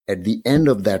At the end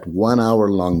of that 1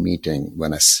 hour long meeting,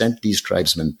 when I sent these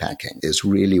tribesmen packing, is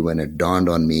really when it dawned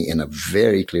on me in a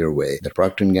very clear way that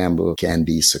Procter & Gamble can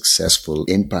be successful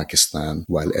in Pakistan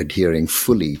while adhering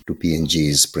fully to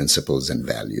P&G's principles and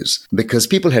values. Because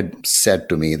people had said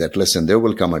to me that, listen, there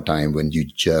will come a time when you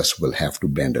just will have to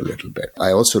bend a little bit.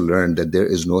 I also learned that there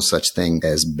is no such thing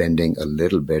as bending a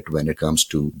little bit when it comes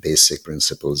to basic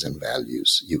principles and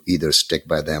values. You either stick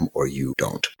by them or you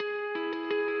don't.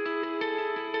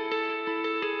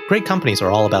 Great companies are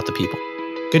all about the people.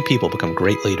 Good people become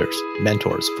great leaders,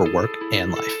 mentors for work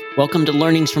and life. Welcome to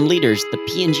Learnings from Leaders, the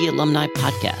P&G Alumni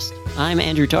Podcast. I'm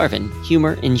Andrew Tarvin,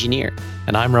 humor engineer.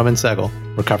 And I'm Roman Segel,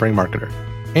 recovering marketer.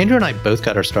 Andrew and I both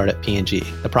got our start at P&G,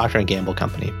 the Procter & Gamble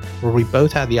company, where we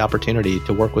both had the opportunity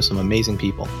to work with some amazing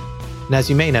people. And as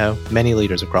you may know, many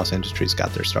leaders across industries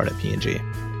got their start at P&G.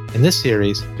 In this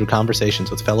series, through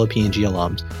conversations with fellow P&G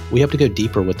alums, we hope to go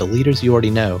deeper with the leaders you already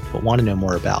know but want to know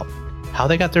more about. How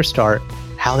they got their start,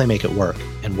 how they make it work,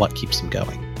 and what keeps them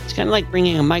going. It's kind of like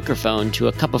bringing a microphone to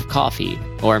a cup of coffee,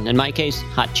 or in my case,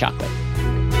 hot chocolate.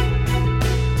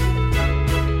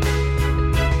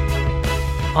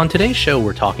 On today's show,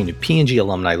 we're talking to P&G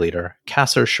alumni leader,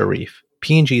 Kausar Sharif,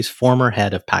 P&G's former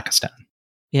head of Pakistan.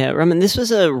 Yeah, Roman, this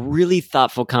was a really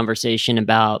thoughtful conversation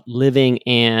about living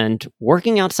and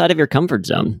working outside of your comfort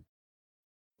zone.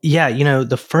 Yeah,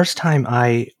 the first time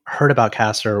I heard about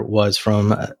Kausar was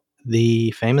from the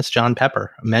famous John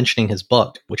Pepper mentioning his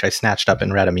book, which I snatched up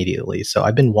and read immediately. So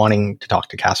I've been wanting to talk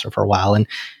to Kausar for a while. And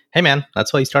hey, man,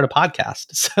 that's why you start a podcast.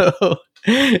 So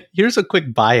here's a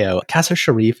quick bio. Kausar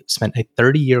Sharif spent a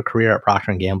 30-year career at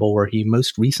Procter & Gamble, where he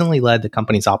most recently led the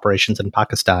company's operations in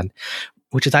Pakistan,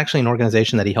 which is actually an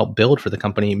organization that he helped build for the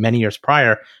company many years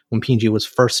prior when P&G was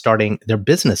first starting their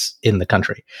business in the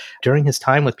country. During his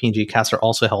time with P&G, Kausar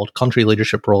also held country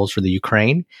leadership roles for the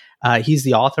Ukraine. He's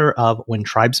the author of When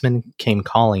Tribesmen Came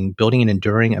Calling, Building an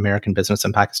Enduring American Business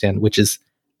in Pakistan, which is,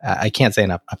 I can't say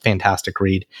enough, a fantastic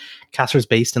read. Kausar is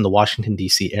based in the Washington,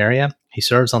 D.C. area. He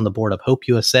serves on the board of Hope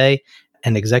USA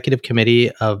and executive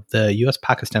committee of the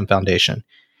U.S.-Pakistan Foundation.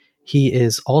 He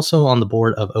is also on the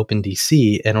board of Open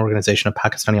DC, an organization of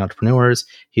Pakistani entrepreneurs.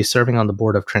 He's serving on the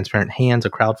board of Transparent Hands, a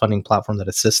crowdfunding platform that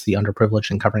assists the underprivileged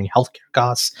in covering healthcare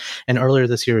costs. And earlier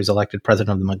this year, he was elected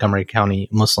president of the Montgomery County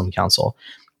Muslim Council.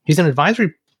 He's an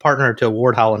advisory partner to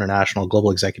Ward Howell International,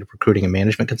 global executive recruiting and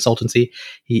management consultancy.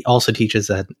 He also teaches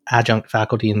as adjunct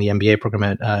faculty in the MBA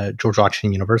program at George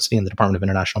Washington University in the Department of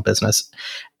International Business.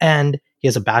 And he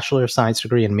has a Bachelor of Science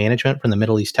degree in management from the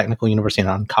Middle East Technical University in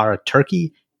Ankara,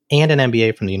 Turkey, and an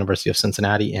MBA from the University of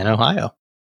Cincinnati in Ohio.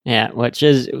 Yeah, which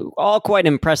is all quite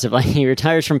impressive. Like, he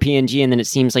retires from P&G, and then it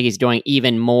seems like he's doing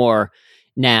even more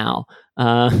now.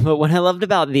 But what I loved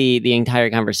about the entire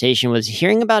conversation was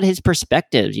hearing about his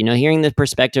perspectives, hearing the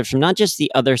perspectives from not just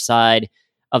the other side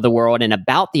of the world and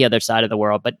about the other side of the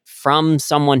world, but from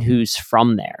someone who's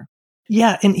from there.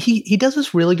 Yeah, and he does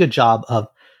this really good job of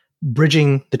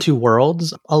bridging the two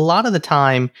worlds. A lot of the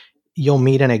time, you'll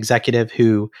meet an executive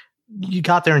who you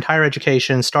got their entire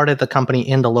education, started the company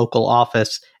in the local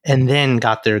office, and then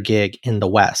got their gig in the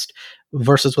West.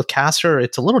 Versus with Kausar,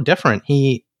 it's a little different.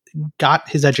 He got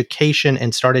his education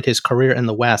and started his career in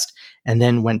the West and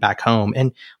then went back home.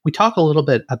 And we talk a little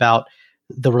bit about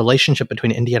the relationship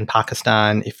between India and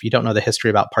Pakistan. If you don't know the history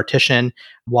about partition,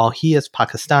 while he is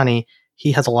Pakistani,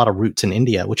 he has a lot of roots in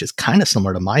India, which is kind of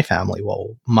similar to my family.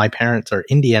 Well, my parents are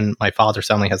Indian. My father's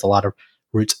family has a lot of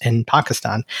roots in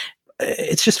Pakistan.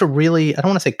 It's just a really, I don't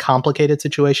want to say complicated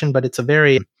situation, but it's a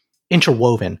very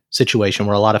interwoven situation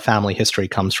where a lot of family history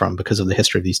comes from because of the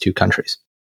history of these two countries.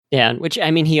 Yeah, which,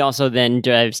 he also then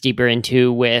dives deeper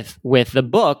into with the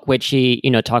book, which he,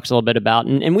 talks a little bit about.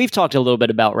 And we've talked a little bit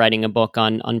about writing a book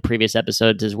on previous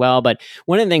episodes as well. But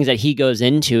one of the things that he goes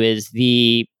into is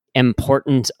the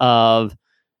importance of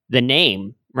the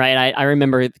name, right? I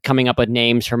remember coming up with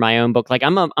names for my own book. Like,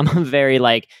 I'm a very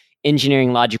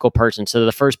engineering logical person. So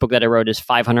the first book that I wrote is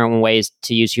 501 Ways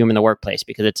to Use Humor in the Workplace,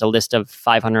 because it's a list of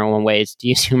 501 ways to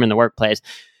use humor in the workplace.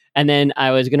 And then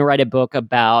I was going to write a book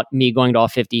about me going to all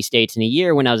 50 states in a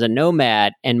year when I was a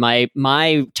nomad. And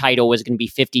my title was going to be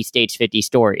 50 States, 50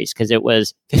 Stories, because it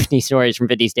was 50 stories from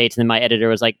 50 states. And then my editor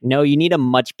was like, no, you need a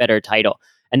much better title.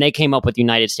 And they came up with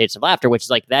United States of Laughter, which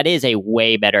is that is a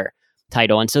way better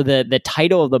title. And so the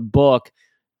title of the book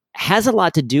has a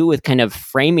lot to do with kind of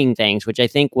framing things, which I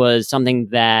think was something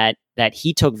that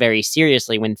he took very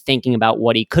seriously when thinking about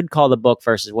what he could call the book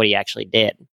versus what he actually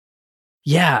did.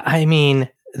 Yeah,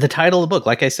 the title of the book,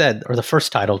 like I said, or the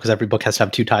first title, because every book has to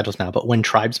have two titles now, but When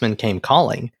Tribesmen Came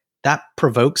Calling, that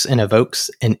provokes and evokes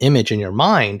an image in your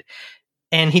mind.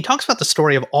 And he talks about the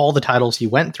story of all the titles he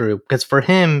went through, because for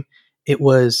him, it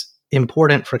was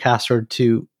important for Castor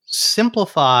to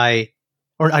simplify,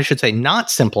 or I should say, not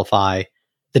simplify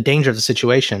the danger of the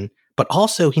situation, but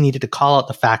also he needed to call out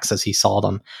the facts as he saw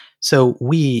them. So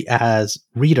we as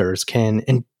readers can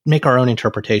make our own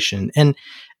interpretation. And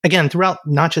again, throughout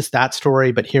not just that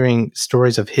story, but hearing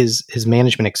stories of his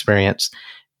management experience,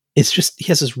 it's just, he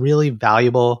has this really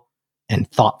valuable and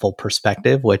thoughtful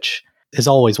perspective, which is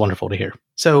always wonderful to hear.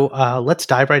 So let's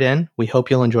dive right in. We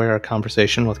hope you'll enjoy our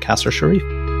conversation with Castor Sharif.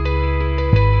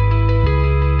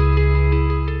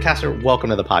 Castor, welcome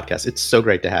to the podcast. It's so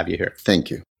great to have you here.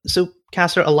 Thank you. So,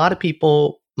 Castor, a lot of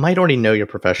people might already know your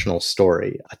professional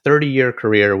story. A 30-year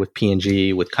career with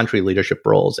P&G, with country leadership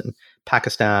roles in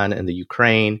Pakistan and the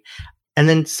Ukraine. And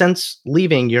then since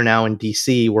leaving, you're now in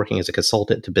DC working as a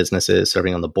consultant to businesses,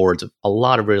 serving on the boards of a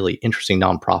lot of really interesting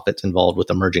nonprofits involved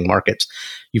with emerging markets.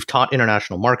 You've taught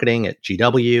international marketing at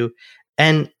GW,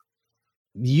 and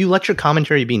you let your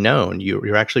commentary be known.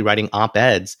 You're actually writing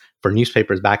op-eds for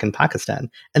newspapers back in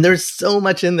Pakistan. And there's so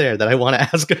much in there that I want to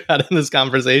ask about in this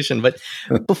conversation. But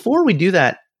before we do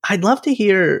that, I'd love to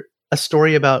hear a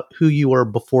story about who you were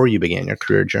before you began your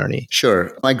career journey.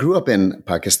 Sure. I grew up in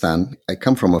Pakistan. I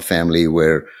come from a family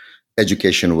where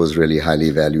education was really highly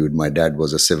valued. My dad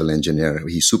was a civil engineer.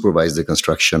 He supervised the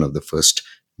construction of the first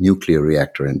nuclear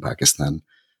reactor in Pakistan.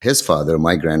 His father,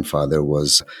 my grandfather,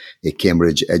 was a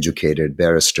Cambridge-educated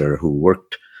barrister who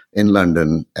worked in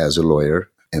London as a lawyer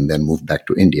and then moved back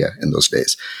to India in those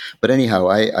days. But anyhow,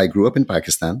 I grew up in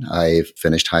Pakistan. I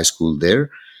finished high school there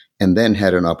and then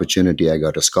had an opportunity. I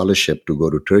got a scholarship to go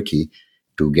to Turkey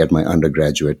to get my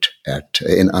undergraduate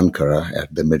in Ankara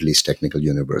at the Middle East Technical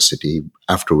University,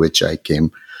 after which I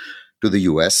came to the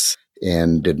US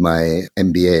and did my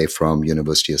MBA from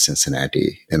University of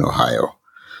Cincinnati in Ohio.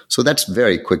 So that's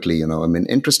very quickly,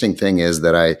 interesting thing is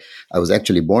that I was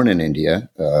actually born in India,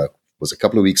 was a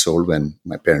couple of weeks old when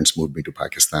my parents moved me to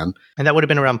Pakistan. And that would have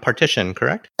been around partition,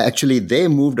 correct? Actually, they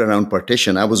moved around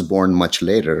partition. I was born much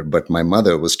later, but my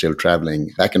mother was still traveling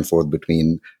back and forth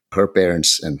between her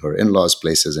parents and her in-laws'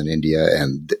 places in India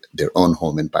and their own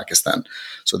home in Pakistan.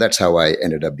 So that's how I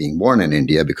ended up being born in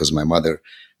India, because my mother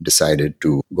decided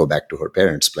to go back to her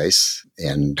parents' place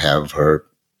and have her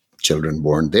children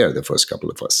born there, the first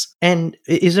couple of us. And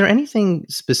is there anything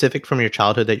specific from your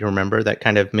childhood that you remember that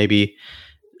kind of maybe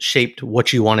shaped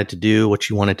what you wanted to do, what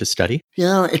you wanted to study?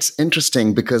 Yeah, it's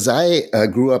interesting because I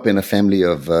grew up in a family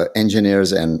of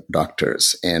engineers and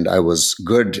doctors, and I was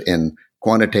good in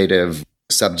quantitative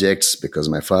subjects because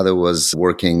my father was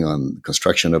working on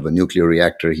construction of a nuclear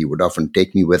reactor. He would often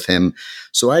take me with him.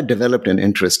 So I developed an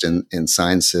interest in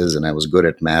sciences, and I was good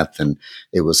at math, and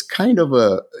it was kind of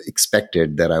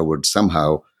expected that I would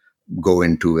somehow go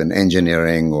into an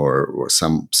engineering or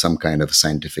some kind of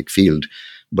scientific field.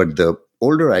 But the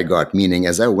older I got, meaning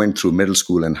as I went through middle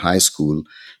school and high school,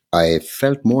 I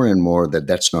felt more and more that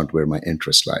that's not where my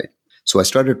interest lied. So I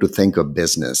started to think of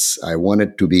business. I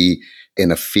wanted to be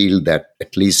in a field that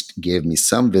at least gave me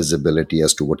some visibility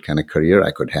as to what kind of career I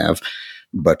could have.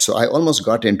 But so I almost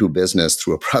got into business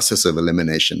through a process of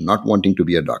elimination, not wanting to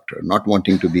be a doctor, not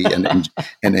wanting to be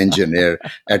an engineer.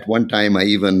 At one time, I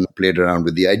even played around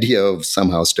with the idea of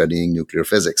somehow studying nuclear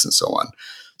physics and so on.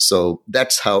 So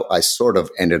that's how I sort of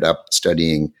ended up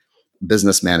studying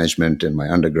business management in my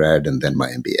undergrad and then my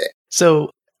MBA.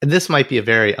 So this might be a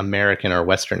very American or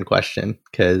Western question,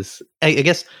 because I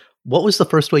guess, what was the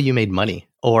first way you made money?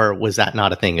 Or was that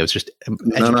not a thing? It was just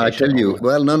I tell you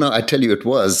it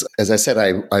was. As I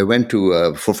said, I went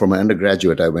to, for my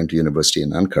undergraduate, I went to university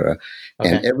in Ankara.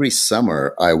 Okay. And every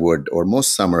summer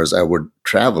most summers, I would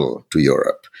travel to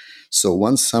Europe. So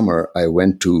one summer I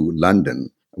went to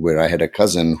London, where I had a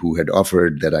cousin who had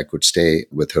offered that I could stay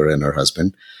with her and her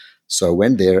husband. So I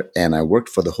went there and I worked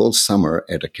for the whole summer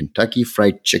at a Kentucky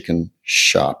Fried Chicken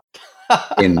shop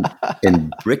in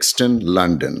Brixton,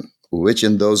 London, which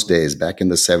in those days, back in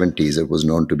the 70s, it was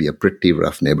known to be a pretty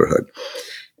rough neighborhood.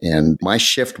 And my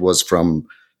shift was from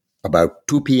about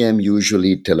 2 p.m.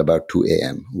 usually till about 2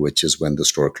 a.m., which is when the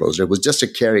store closed. It was just a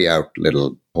carry-out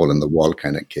little hole-in-the-wall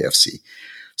kind of KFC.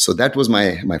 So that was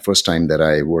my first time that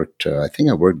I worked. I think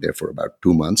I worked there for about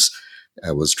 2 months.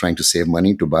 I was trying to save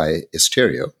money to buy a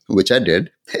stereo, which I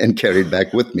did and carried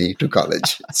back with me to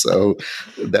college. So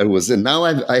that was it. Now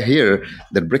I hear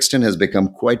that Brixton has become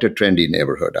quite a trendy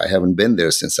neighborhood. I haven't been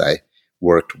there since I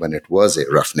worked when it was a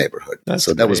rough neighborhood. That's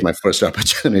so that was my first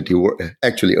opportunity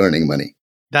actually earning money.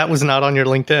 That was not on your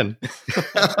LinkedIn.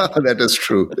 That is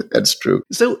true. That's true.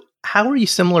 So how are you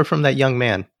similar from that young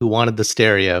man who wanted the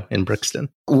stereo in Brixton?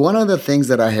 One of the things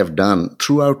that I have done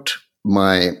throughout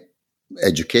my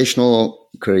educational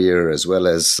career as well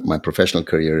as my professional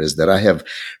career is that I have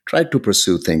tried to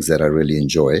pursue things that I really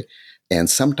enjoy, and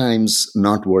sometimes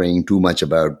not worrying too much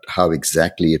about how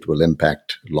exactly it will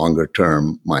impact longer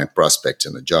term my prospects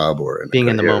in a job or in a Being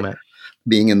career. in the moment.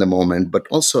 Being in the moment, but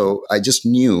also I just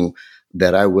knew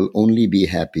that I will only be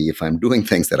happy if I'm doing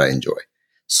things that I enjoy.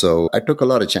 So I took a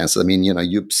lot of chances. I mean,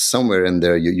 you somewhere in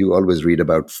there, you always read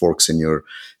about forks in your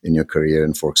career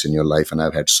and forks in your life, and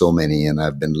I've had so many, and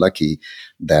I've been lucky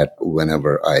that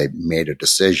whenever I made a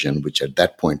decision, which at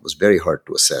that point was very hard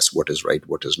to assess what is right,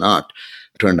 what is not,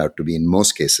 turned out to be in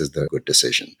most cases the good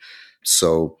decision.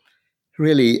 So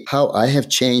really, how I have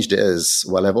changed is,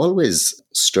 while I've always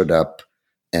stood up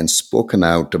and spoken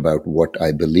out about what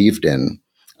I believed in,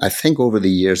 I think over the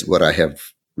years, what I have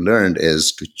learned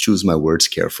is to choose my words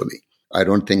carefully. I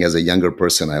don't think as a younger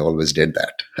person, I always did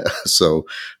that. So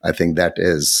I think that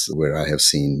is where I have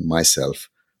seen myself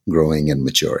growing and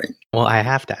maturing. Well, I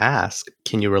have to ask,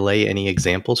 can you relay any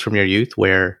examples from your youth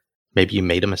where maybe you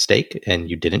made a mistake and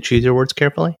you didn't choose your words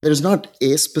carefully? There's not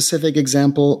a specific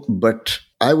example, but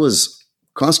I was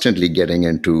constantly getting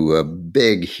into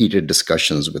big heated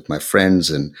discussions with my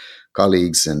friends and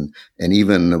colleagues and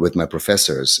even with my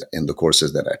professors in the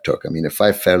courses that I took. I mean, if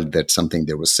I felt that something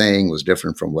they were saying was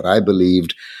different from what I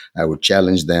believed, I would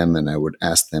challenge them and I would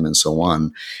ask them and so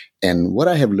on. And what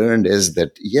I have learned is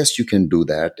that, yes, you can do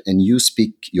that and you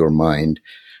speak your mind,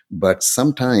 but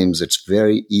sometimes it's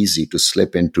very easy to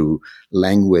slip into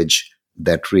language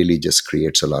that really just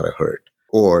creates a lot of hurt,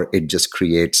 or it just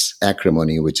creates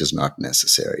acrimony, which is not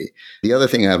necessary. The other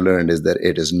thing I've learned is that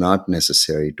it is not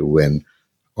necessary to win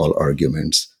all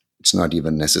arguments. It's not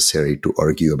even necessary to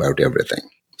argue about everything.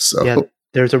 So yeah,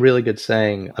 there's a really good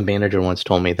saying. A manager once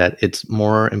told me that it's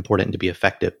more important to be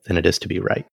effective than it is to be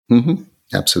right. Mm-hmm.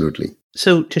 Absolutely.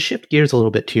 So to shift gears a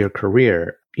little bit to your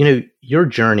career, your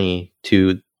journey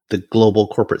to the global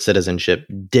corporate citizenship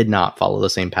did not follow the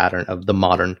same pattern of the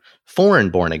modern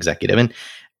foreign-born executive.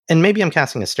 And maybe I'm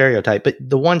casting a stereotype, but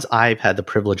the ones I've had the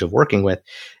privilege of working with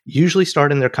usually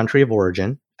start in their country of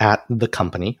origin at the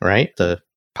company, right? The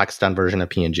Pakistan version of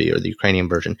P&G or the Ukrainian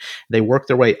version. They work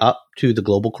their way up to the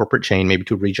global corporate chain, maybe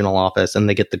to a regional office, and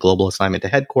they get the global assignment to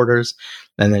headquarters,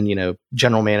 and then,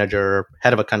 general manager,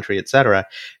 head of a country, et cetera.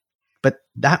 But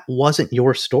that wasn't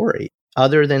your story.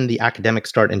 Other than the academic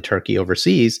start in Turkey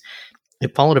overseas,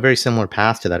 it followed a very similar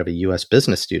path to that of a U.S.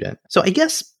 business student. So I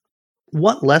guess,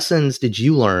 what lessons did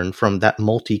you learn from that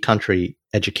multi-country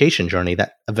education journey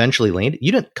that eventually landed?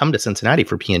 You didn't come to Cincinnati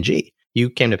for P&G. You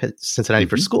came to Cincinnati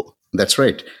for school. That's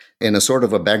right. In a sort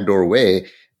of a backdoor way,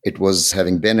 it was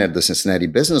having been at the Cincinnati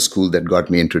Business School that got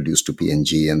me introduced to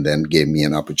P&G and then gave me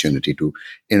an opportunity to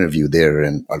interview there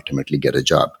and ultimately get a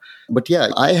job. But yeah,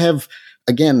 I have,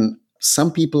 again,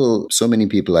 so many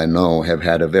people I know have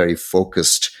had a very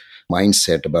focused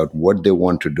mindset about what they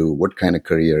want to do, what kind of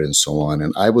career and so on.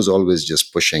 And I was always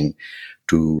just pushing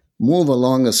to move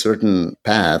along a certain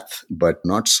path, but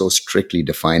not so strictly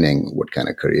defining what kind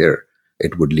of career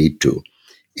it would lead to.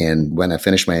 And when I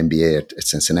finished my MBA at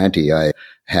Cincinnati, I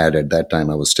had, at that time,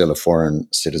 I was still a foreign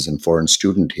citizen, foreign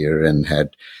student here, and had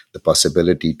the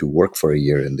possibility to work for a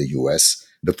year in the US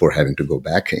before having to go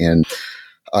back. And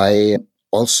I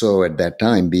also, at that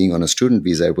time, being on a student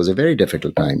visa, it was a very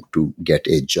difficult time to get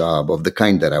a job of the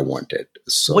kind that I wanted.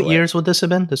 So what years would this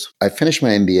have been? I finished my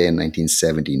MBA in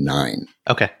 1979.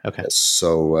 Okay.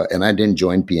 So, and I didn't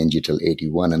join P&G till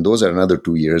 81. And those are another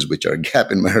 2 years, which are a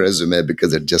gap in my resume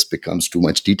because it just becomes too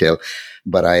much detail.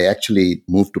 But I actually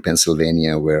moved to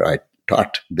Pennsylvania, where I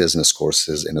taught business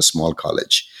courses in a small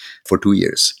college for 2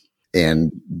 years.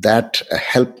 And that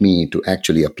helped me to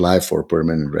actually apply for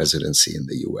permanent residency in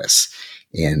the US.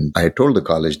 And I told the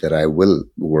college that I will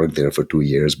work there for 2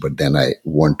 years, but then I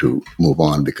want to move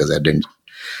on because I didn't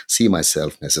see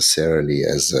myself necessarily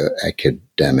as an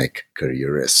academic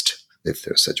careerist, if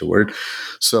there's such a word.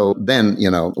 So then,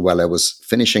 while I was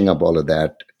finishing up all of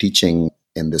that, teaching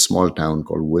in this small town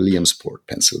called Williamsport,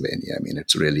 Pennsylvania. I mean,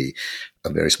 it's really a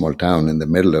very small town in the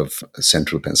middle of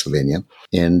central Pennsylvania.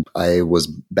 And I was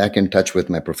back in touch with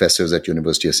my professors at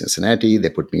University of Cincinnati. They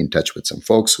put me in touch with some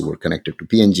folks who were connected to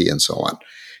P&G and so on.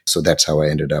 So that's how I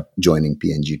ended up joining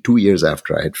P&G 2 years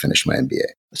after I had finished my MBA.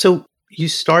 So you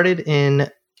started in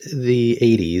the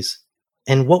 80s.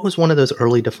 And what was one of those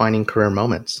early defining career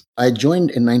moments? I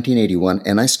joined in 1981,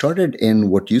 and I started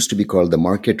in what used to be called the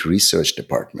Market Research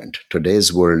Department.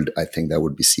 Today's world, I think that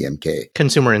would be CMK.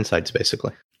 Consumer Insights,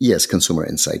 basically. Yes, Consumer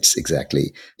Insights,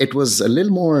 exactly. It was a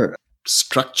little more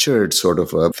structured sort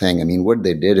of a thing. I mean, what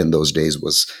they did in those days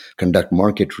was conduct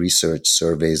market research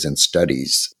surveys and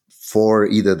studies for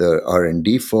either the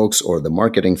R&D folks or the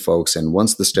marketing folks. And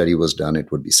once the study was done,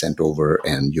 it would be sent over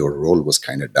and your role was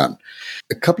kind of done.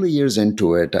 A couple of years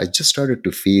into it, I just started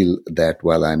to feel that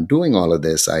while I'm doing all of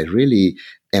this, I really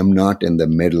am not in the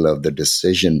middle of the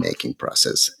decision-making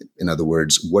process. In other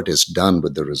words, what is done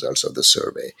with the results of the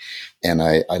survey. And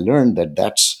I learned that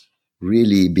that's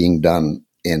really being done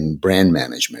in brand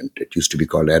management. It used to be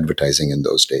called advertising in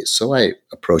those days. So I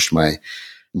approached my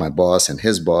boss and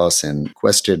his boss and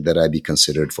requested that I be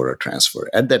considered for a transfer.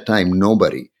 At that time, no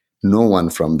one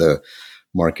from the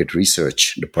market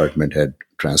research department had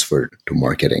transferred to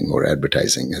marketing or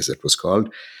advertising, as it was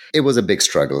called. It was a big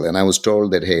struggle. And I was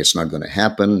told that, hey, it's not going to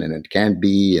happen and it can't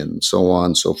be, and so on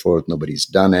and so forth. Nobody's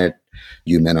done it.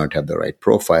 You may not have the right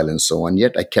profile and so on.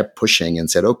 Yet I kept pushing and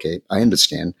said, okay, I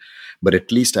understand, but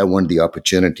at least I want the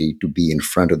opportunity to be in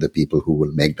front of the people who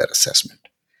will make that assessment.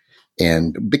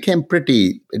 And it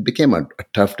became a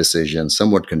tough decision,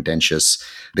 somewhat contentious,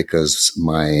 because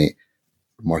my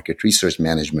market research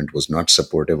management was not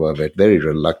supportive of it. Very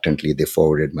reluctantly, they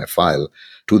forwarded my file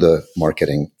to the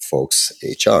marketing folks,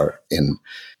 HR in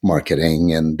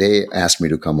marketing, and they asked me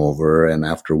to come over. And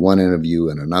after one interview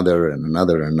and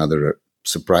another,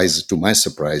 surprise, to my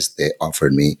surprise, they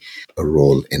offered me a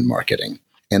role in marketing.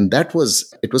 And it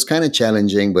was kind of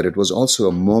challenging, but it was also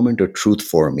a moment of truth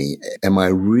for me. Am I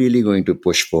really going to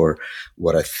push for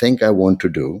what I think I want to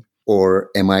do? Or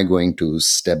am I going to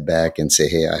step back and say,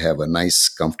 hey, I have a nice,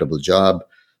 comfortable job.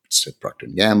 It's at Procter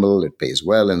 & Gamble. It pays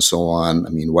well and so on. I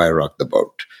mean, why rock the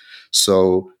boat?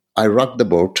 So I rocked the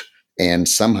boat and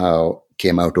somehow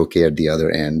came out okay at the other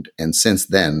end. And since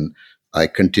then, I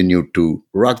continued to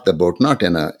rock the boat, not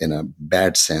in a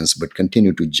bad sense, but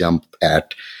continue to jump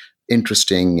at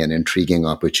interesting and intriguing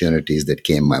opportunities that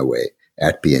came my way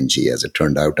at P&G. As it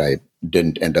turned out, I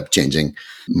didn't end up changing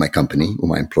my company or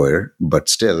my employer, but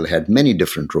still had many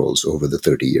different roles over the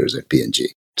 30 years at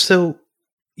P&G. So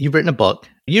you've written a book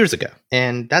years ago,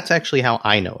 and that's actually how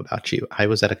I know about you. I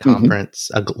was at a conference,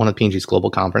 one of P&G's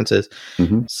global conferences,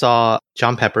 saw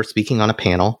John Pepper speaking on a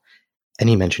panel, and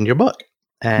he mentioned your book.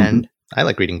 And I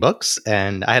like reading books,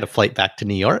 and I had a flight back to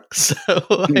New York. So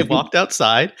I walked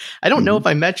outside. I don't know if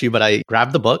I met you, but I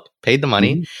grabbed the book, paid the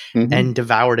money, and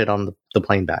devoured it on the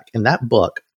plane back. And that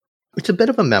book, it's a bit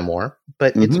of a memoir,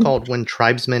 but it's called When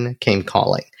Tribesmen Came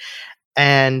Calling.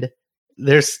 And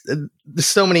there's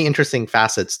so many interesting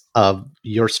facets of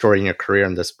your story and your career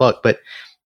in this book. But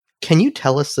can you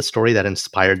tell us the story that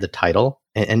inspired the title?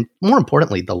 And more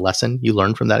importantly, the lesson you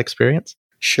learned from that experience?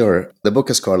 Sure. The book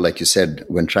is called, like you said,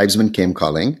 When Tribesmen Came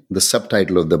Calling. The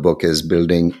subtitle of the book is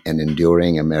Building an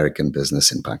Enduring American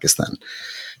Business in Pakistan.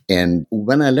 And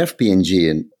when I left P&G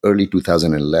in early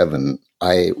 2011,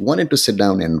 I wanted to sit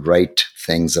down and write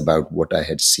things about what I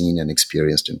had seen and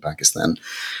experienced in Pakistan.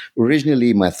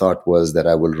 Originally, my thought was that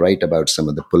I will write about some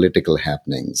of the political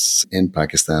happenings in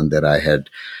Pakistan that I had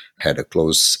a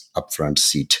close upfront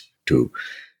seat to,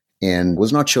 and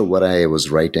was not sure what I was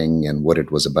writing and what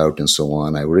it was about and so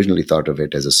on. I originally thought of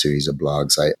it as a series of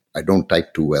blogs. I don't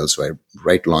type too well, so I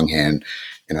write longhand,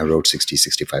 and I wrote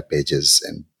 65 pages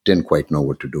and didn't quite know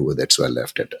what to do with it, so I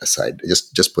left it aside,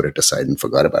 just put it aside and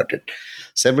forgot about it.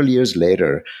 Several years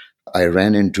later, I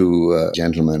ran into a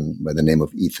gentleman by the name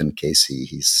of Ethan Casey.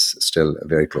 He's still a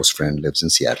very close friend, lives in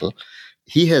Seattle.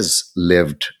 He has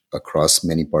lived across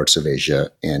many parts of Asia,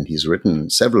 and he's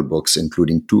written several books,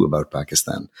 including 2 about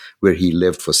Pakistan, where he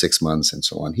lived for 6 months and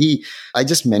so on. I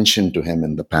just mentioned to him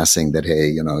in the passing that, hey,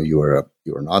 you're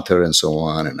an author and so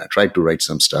on, and I tried to write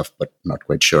some stuff, but not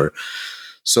quite sure.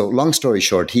 So long story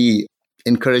short, he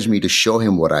encouraged me to show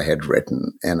him what I had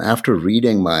written. And after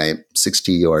reading my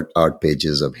 60-odd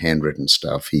pages of handwritten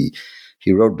stuff, he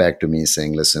wrote back to me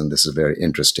saying, listen, this is very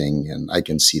interesting, and I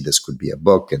can see this could be a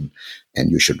book, and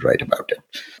you should write about it.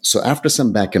 So after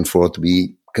some back and forth,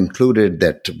 we concluded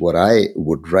that what I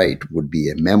would write would be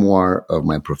a memoir of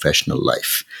my professional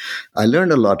life. I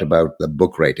learned a lot about the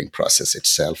book writing process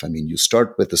itself. I mean, you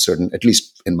start with at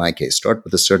least in my case, start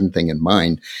with a certain thing in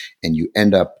mind, and you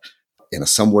end up in a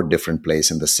somewhat different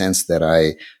place, in the sense that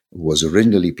I was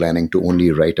originally planning to only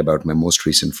write about my most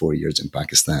recent 4 years in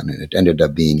Pakistan, and it ended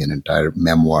up being an entire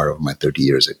memoir of my 30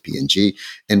 years at P&G,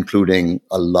 including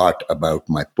a lot about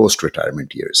my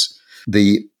post-retirement years.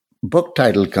 The book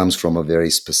title comes from a very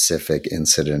specific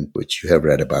incident, which you have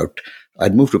read about.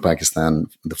 I'd moved to Pakistan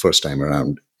the first time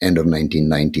around, end of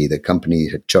 1990. The company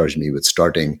had charged me with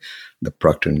starting the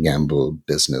Procter & Gamble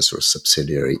business or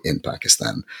subsidiary in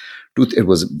Pakistan. It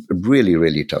was a really,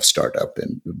 really tough startup,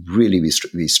 and really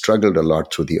we struggled a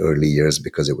lot through the early years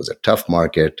because it was a tough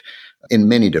market in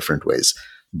many different ways.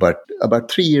 But about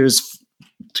 3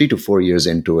 3 to 4 years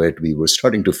into it, we were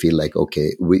starting to feel like,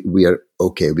 okay, we are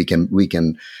okay. We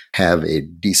can have a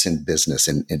decent business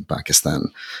in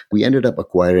Pakistan. We ended up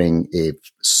acquiring a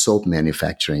soap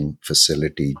manufacturing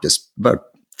facility just about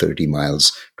 30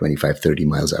 miles, 25, 30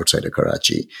 miles outside of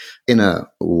Karachi, in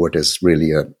what is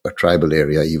really a tribal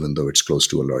area, even though it's close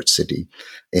to a large city,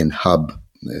 in Hub.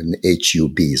 And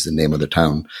HUB is the name of the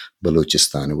town,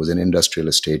 Balochistan. It was an industrial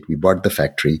estate. We bought the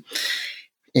factory.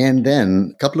 And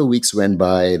then a couple of weeks went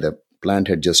by. The plant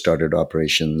had just started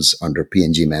operations under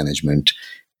P&G management.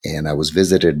 And I was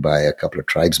visited by a couple of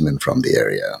tribesmen from the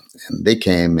area. And they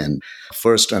came, and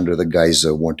first under the guise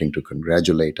of wanting to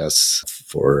congratulate us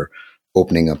for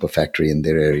opening up a factory in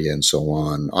their area and so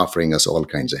on, offering us all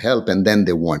kinds of help. And then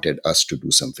they wanted us to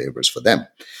do some favors for them.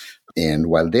 And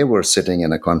while they were sitting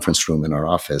in a conference room in our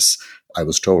office, I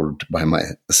was told by my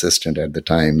assistant at the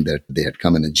time that they had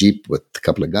come in a Jeep with a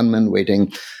couple of gunmen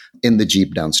waiting in the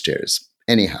Jeep downstairs.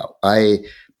 Anyhow, I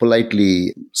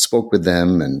politely spoke with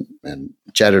them and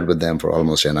chatted with them for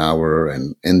almost an hour.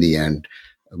 And in the end,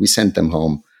 we sent them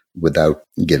home without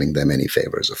giving them any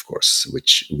favors, of course,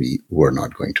 which we were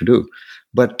not going to do.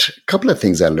 But a couple of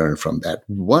things I learned from that.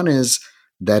 One is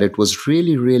that it was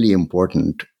really, really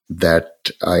important that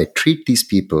I treat these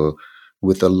people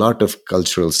with a lot of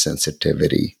cultural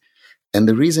sensitivity. And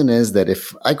the reason is that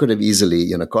if I could have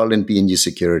easily, called in P&G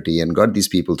security and got these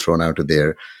people thrown out of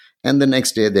there, and the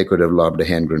next day they could have lobbed a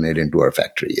hand grenade into our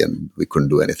factory and we couldn't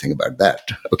do anything about that.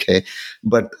 Okay.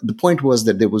 But the point was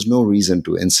that there was no reason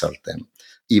to insult them,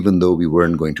 even though we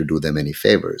weren't going to do them any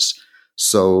favors.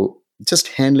 So just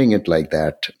handling it like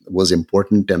that was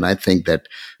important. And I think that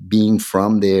being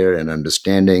from there and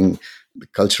understanding the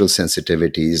cultural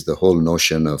sensitivities, the whole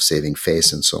notion of saving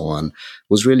face and so on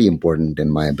was really important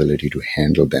in my ability to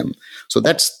handle them. So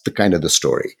that's the kind of the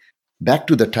story. Back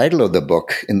to the title of the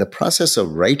book. In the process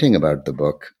of writing about the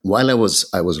book, while I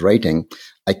was writing,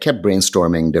 I kept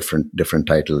brainstorming different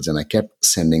titles, and I kept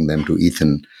sending them to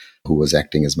Ethan, who was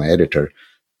acting as my editor.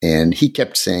 And he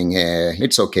kept saying,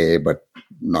 it's okay, but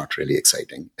not really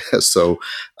exciting. So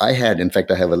I have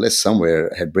a list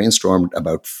somewhere, I had brainstormed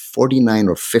about 49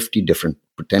 or 50 different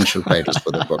potential titles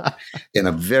for the book in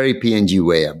a very P&G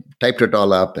way. I typed it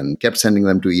all up and kept sending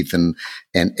them to Ethan.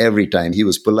 And every time he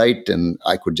was polite, and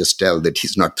I could just tell that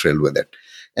he's not thrilled with it.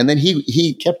 And then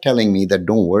he kept telling me that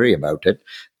don't worry about it.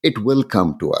 It will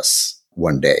come to us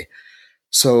one day.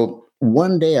 So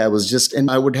one day and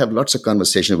I would have lots of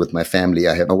conversation with my family.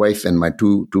 I have my wife and my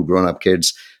two grown-up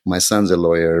kids. My son's a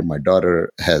lawyer. My daughter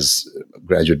has a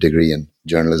graduate degree in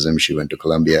journalism. She went to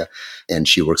Columbia and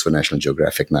she works for National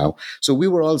Geographic now. So we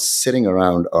were all sitting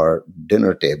around our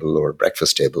dinner table or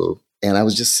breakfast table. And I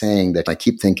was just saying that I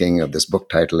keep thinking of this book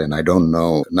title and I don't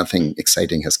know, nothing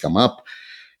exciting has come up.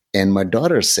 And my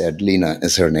daughter said, Lena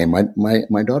is her name.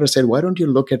 My daughter said, why don't you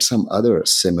look at some other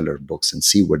similar books and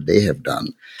see what they have done?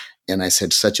 And I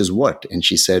said, such as what? And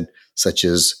she said, such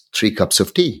as 3 Cups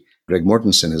of Tea. Greg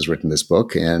Mortensen has written this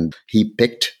book, and he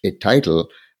picked a title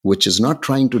which is not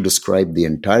trying to describe the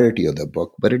entirety of the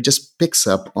book, but it just picks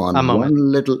up on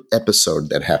one little episode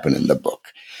that happened in the book.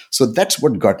 So that's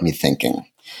what got me thinking.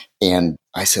 And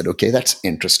I said, okay, that's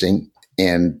interesting.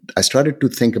 And I started to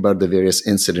think about the various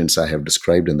incidents I have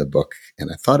described in the book. And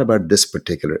I thought about this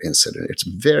particular incident. It's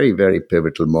a very, very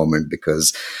pivotal moment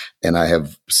because, and I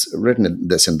have written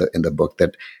this in the book,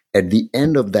 that at the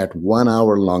end of that 1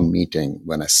 hour long meeting,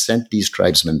 when I sent these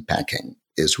tribesmen packing,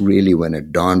 is really when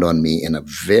it dawned on me in a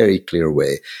very clear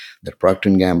way that Procter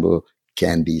 & Gamble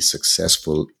can be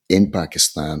successful in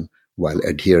Pakistan while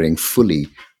adhering fully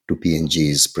to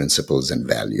P&G's principles and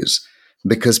values.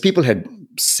 Because people had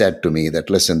said to me that,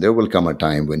 listen, there will come a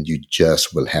time when you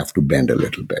just will have to bend a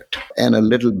little bit. And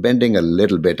bending a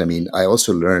little bit, I mean, I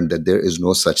also learned that there is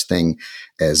no such thing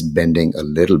as bending a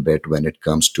little bit when it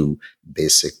comes to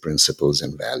basic principles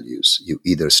and values. You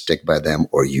either stick by them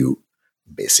or you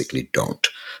basically don't.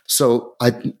 So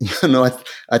I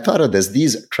thought of this.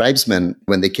 These tribesmen,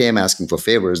 when they came asking for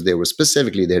favors, they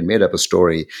had made up a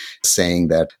story saying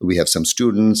that we have some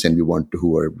students and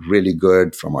who are really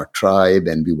good from our tribe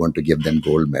and we want to give them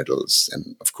gold medals.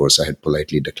 And of course, I had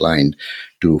politely declined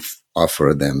to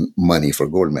offer them money for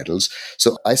gold medals.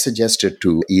 So I suggested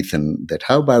to Ethan that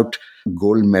how about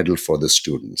gold medal for the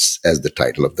students as the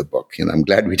title of the book? I'm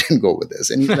glad we didn't go with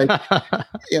this. And he's like,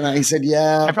 he said,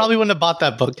 yeah. I probably wouldn't have bought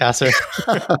that book, Kasser.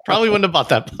 Probably wouldn't have bought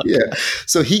that book. Yeah.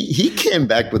 So he came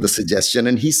back with a suggestion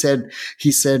and he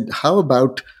said, how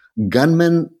about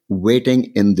gunmen waiting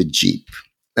in the Jeep?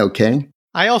 Okay.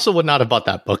 I also would not have bought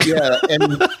that book. Yeah.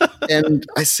 And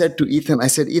I said to Ethan,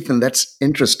 Ethan, that's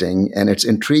interesting and it's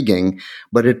intriguing,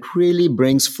 but it really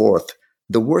brings forth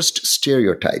the worst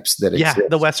stereotypes that exist. Yeah,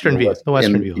 the Western view. The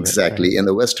Western view. Exactly. Right. In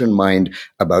the Western mind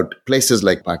about places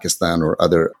like Pakistan or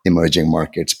other emerging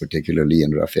markets, particularly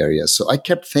in rough areas. So I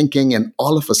kept thinking, and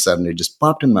all of a sudden it just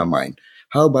popped in my mind.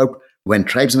 How about when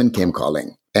tribesmen came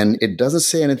calling? And it doesn't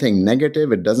say anything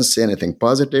negative. It doesn't say anything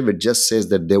positive. It just says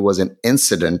that there was an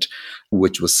incident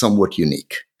which was somewhat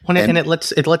unique. And it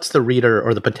lets the reader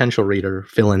or the potential reader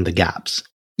fill in the gaps.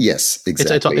 Yes,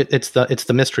 exactly. It's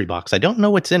the mystery box. I don't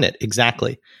know what's in it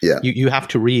exactly. Yeah. You have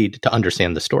to read to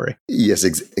understand the story. Yes,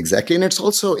 exactly. And it's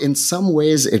also, in some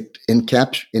ways, it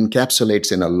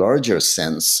encapsulates in a larger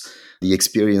sense the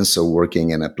experience of working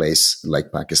in a place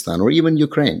like Pakistan or even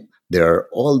Ukraine. There are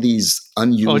all these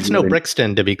unusual... Oh, it's no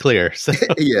Brixton, to be clear. So.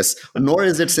 Yes, nor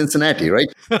is it Cincinnati, right?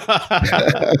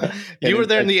 You were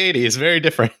there in the 80s. Very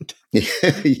different.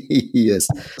 Yes.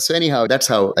 So anyhow, that's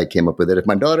how I came up with it. If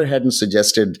my daughter hadn't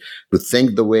suggested to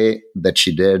think the way that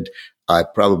she did, I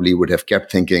probably would have kept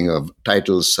thinking of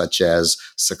titles such as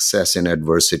Success in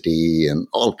Adversity and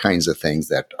all kinds of things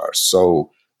that are so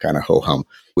kind of ho-hum,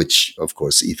 which, of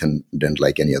course, Ethan didn't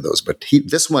like any of those. But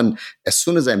this one, as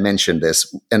soon as I mentioned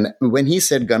this, and when he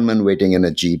said gunman waiting in a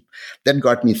Jeep, that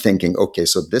got me thinking, okay,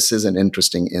 so this is an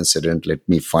interesting incident. Let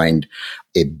me find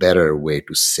a better way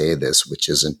to say this, which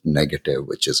isn't negative,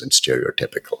 which isn't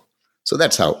stereotypical. So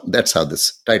that's how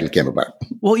this title came about.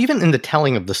 Well, even in the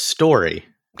telling of the story,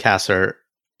 Kasser,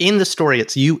 in the story,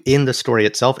 it's you in the story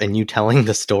itself and you telling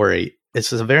the story.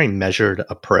 It's a very measured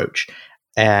approach.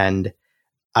 And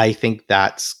I think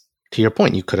that's, to your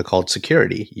point, you could have called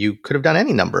security. You could have done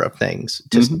any number of things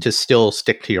to still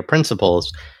stick to your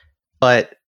principles.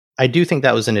 But I do think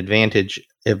that was an advantage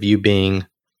of you being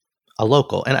a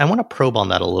local. And I want to probe on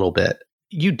that a little bit.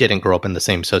 You didn't grow up in the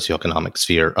same socioeconomic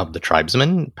sphere of the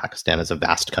tribesmen. Pakistan is a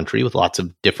vast country with lots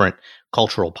of different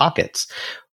cultural pockets.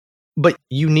 But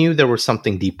you knew there was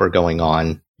something deeper going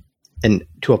on and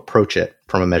to approach it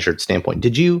from a measured standpoint.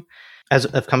 Did you, as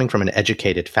of coming from an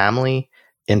educated family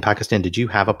in Pakistan, did you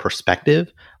have a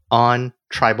perspective on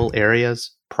tribal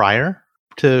areas prior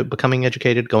to becoming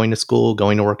educated, going to school,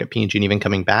 going to work at P&G, and even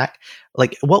coming back?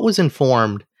 Like, what was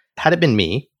informed? Had it been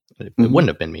me, it wouldn't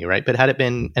have been me, right? But had it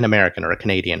been an American or a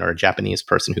Canadian or a Japanese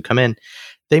person who come in,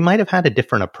 they might have had a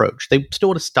different approach. They still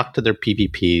would have stuck to their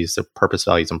PVPs, their purpose,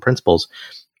 values, and principles,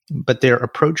 but their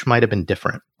approach might have been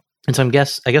different. And so I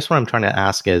guess what I'm trying to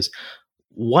ask is,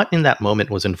 what in that moment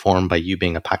was informed by you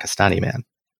being a Pakistani man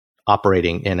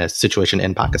operating in a situation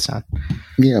in Pakistan?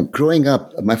 Yeah, growing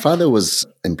up, my father was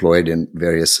employed in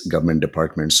various government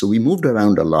departments. So we moved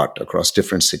around a lot across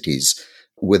different cities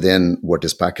within what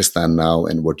is Pakistan now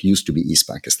and what used to be East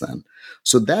Pakistan.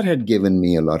 So that had given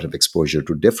me a lot of exposure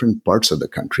to different parts of the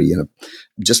country. You know,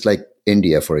 just like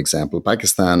India, for example,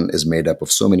 Pakistan is made up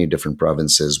of so many different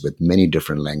provinces with many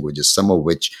different languages, some of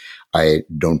which I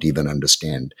don't even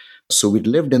understand. So we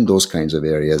lived in those kinds of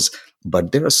areas,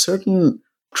 but there are certain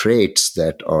traits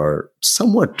that are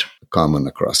somewhat common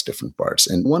across different parts.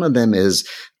 And one of them is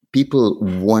people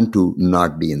want to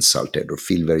not be insulted or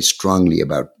feel very strongly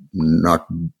about not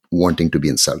wanting to be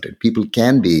insulted. People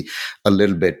can be a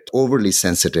little bit overly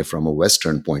sensitive from a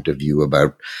Western point of view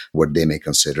about what they may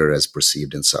consider as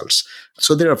perceived insults.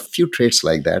 So there are a few traits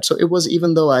like that. So it was,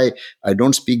 even though I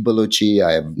don't speak Balochi,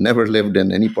 I have never lived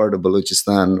in any part of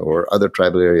Balochistan or other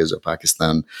tribal areas of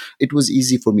Pakistan, it was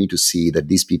easy for me to see that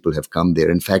these people have come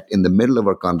there. In fact, in the middle of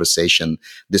our conversation,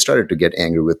 they started to get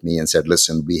angry with me and said,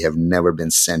 listen, we have never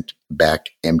been sent back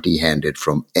empty-handed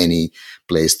from any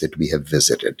place that we have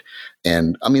visited.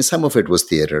 And I mean, some of it was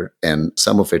theater and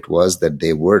some of it was that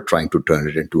they were trying to turn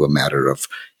it into a matter of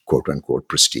quote unquote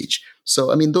prestige.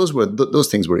 So, I mean, those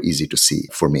things were easy to see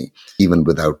for me, even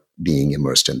without being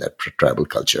immersed in that tribal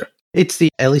culture. It's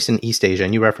at least in East Asia,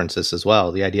 and you reference this as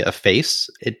well, the idea of face,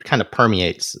 it kind of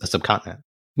permeates the subcontinent.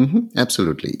 Mm-hmm.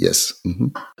 Absolutely. Yes. Mm-hmm.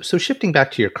 So shifting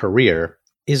back to your career,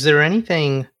 is there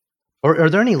anything, or are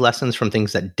there any lessons from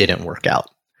things that didn't work out?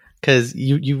 Because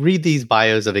you read these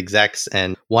bios of execs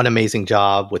and one amazing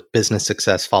job with business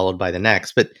success followed by the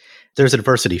next, but there's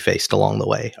adversity faced along the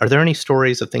way. Are there any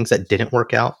stories of things that didn't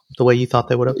work out the way you thought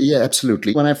they would have? Yeah,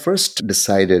 absolutely. When I first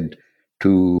decided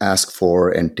to ask for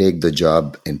and take the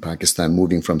job in Pakistan,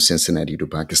 moving from Cincinnati to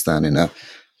Pakistan in a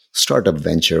startup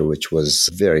venture, which was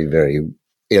very, very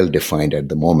ill-defined at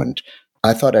the moment,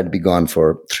 I thought I'd be gone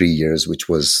for 3 years, which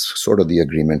was sort of the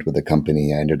agreement with the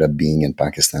company. I ended up being in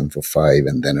Pakistan for 5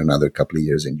 and then another couple of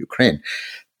years in Ukraine.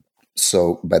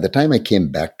 So by the time I came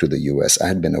back to the US, I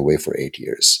had been away for 8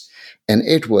 years. And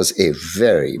it was a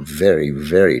very, very,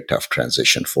 very tough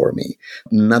transition for me.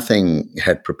 Nothing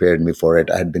had prepared me for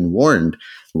it. I had been warned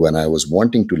when I was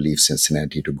wanting to leave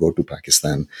Cincinnati to go to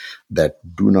Pakistan, that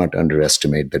do not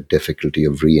underestimate the difficulty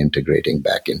of reintegrating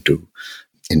back into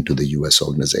the US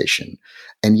organization.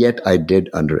 And yet I did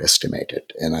underestimate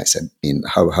it. And I said,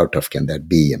 how tough can that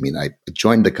be? I mean, I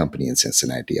joined the company in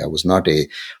Cincinnati. I was not a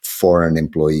foreign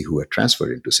employee who had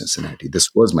transferred into Cincinnati.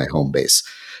 This was my home base.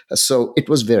 So it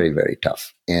was very, very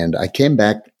tough. And I came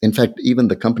back. In fact, even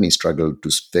the company struggled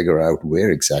to figure out where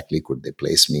exactly could they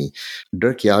place me.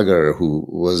 Dirk Jager, who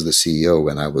was the CEO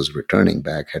when I was returning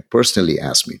back, had personally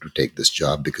asked me to take this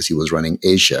job because he was running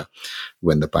Asia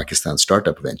when the Pakistan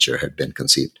startup venture had been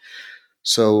conceived.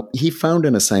 So he found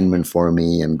an assignment for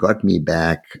me and got me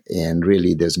back. And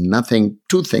really,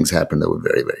 two things happened that were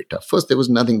very, very tough. First, there was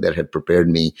nothing that had prepared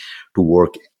me to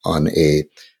work on a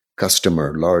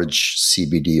large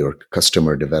CBD or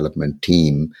customer development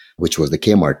team, which was the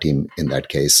Kmart team in that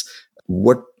case.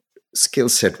 What skill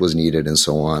set was needed and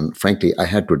so on, frankly, I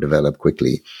had to develop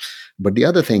quickly. But the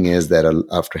other thing is that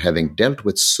after having dealt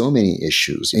with so many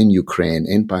issues in Ukraine,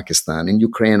 in Pakistan, in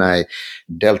Ukraine, I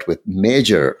dealt with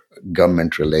major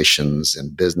government relations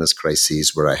and business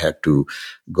crises where I had to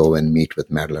go and meet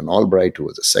with Madeleine Albright, who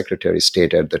was the Secretary of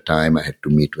State at the time. I had to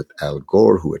meet with Al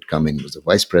Gore, who had come in, he was the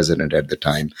Vice President at the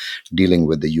time, dealing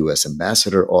with the US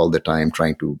ambassador all the time,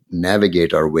 trying to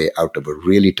navigate our way out of a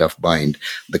really tough bind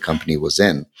the company was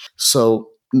in. So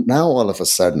now, all of a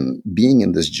sudden, being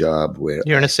in this job where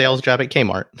you're in a sales job at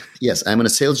Kmart. Yes, I'm in a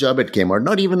sales job at Kmart.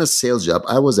 Not even a sales job.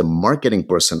 I was a marketing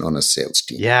person on a sales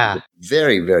team. Yeah.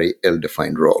 Very, very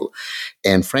ill-defined role.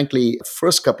 And frankly,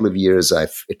 first couple of years,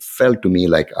 it felt to me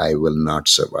like I will not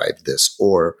survive this,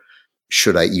 or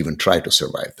should I even try to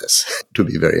survive this, to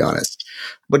be very honest.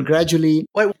 But gradually...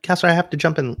 Wait, Castor, I have to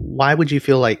jump in. Why would you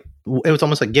feel like it was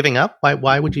almost like giving up?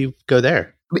 Why would you go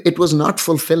there? It was not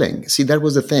fulfilling. See, that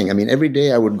was the thing. I mean, every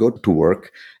day I would go to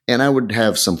work and I would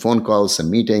have some phone calls, some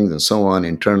meetings and so on,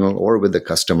 internal or with the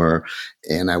customer.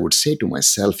 And I would say to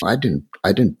myself, I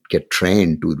didn't get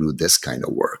trained to do this kind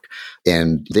of work.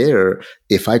 And there,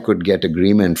 if I could get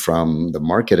agreement from the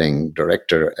marketing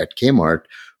director at Kmart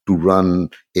to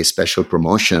run a special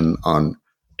promotion on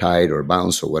Tide or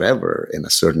Bounce or whatever in a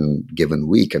certain given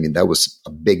week. I mean, that was a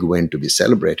big win to be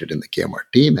celebrated in the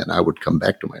Kmart team. And I would come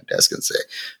back to my desk and say,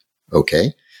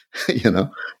 okay,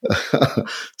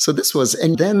 So this was,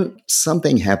 and then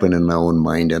something happened in my own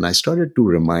mind. And I started to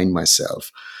remind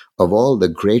myself of all the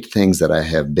great things that I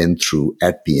have been through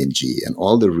at P&G and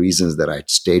all the reasons that I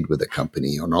stayed with the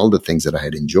company and all the things that I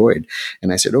had enjoyed.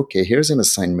 And I said, okay, here's an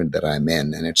assignment that I'm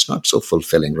in, and it's not so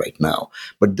fulfilling right now,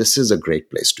 but this is a great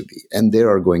place to be. And there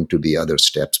are going to be other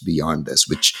steps beyond this,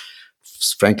 which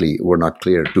frankly were not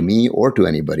clear to me or to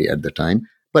anybody at the time.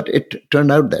 But it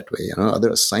turned out that way. Other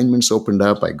assignments opened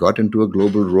up. I got into a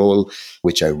global role,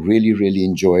 which I really, really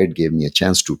enjoyed, gave me a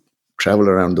chance to travel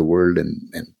around the world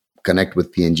and connect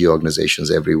with P&G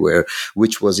organizations everywhere,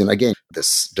 which was, again,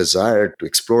 this desire to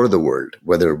explore the world,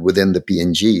 whether within the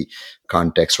P&G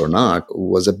context or not,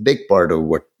 was a big part of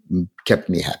what kept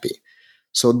me happy.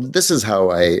 So this is how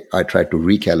I tried to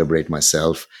recalibrate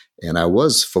myself. And I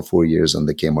was for 4 years on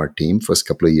the Kmart team. First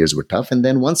couple of years were tough. And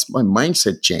then once my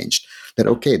mindset changed, that,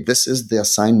 okay, this is the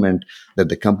assignment that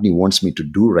the company wants me to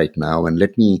do right now. And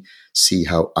let me see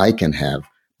how I can have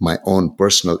my own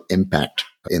personal impact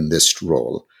in this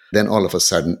role. Then all of a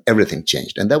sudden, everything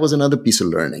changed. And that was another piece of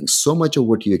learning. So much of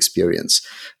what you experience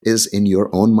is in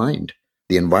your own mind.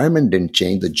 The environment didn't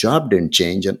change. The job didn't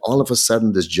change. And all of a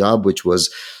sudden, this job, which was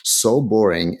so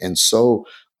boring and so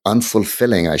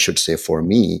unfulfilling, I should say, for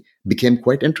me, became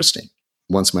quite interesting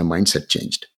once my mindset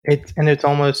changed. It's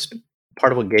almost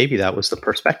part of what gave you that was the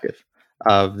perspective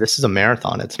of this is a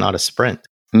marathon. It's not a sprint.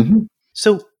 Mm-hmm.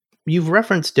 So you've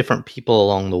referenced different people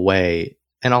along the way,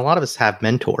 and a lot of us have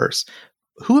mentors.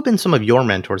 Who have been some of your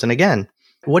mentors? And again,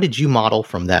 what did you model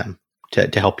from them to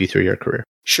help you through your career?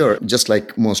 Sure. Just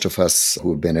like most of us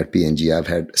who've been at P&G, I've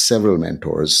had several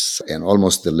mentors, and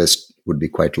almost the list would be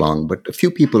quite long, but a few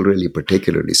people really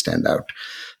particularly stand out.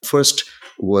 First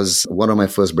was one of my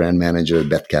first brand managers,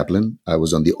 Beth Kaplan. I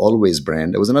was on the Always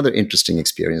brand. It was another interesting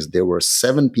experience. There were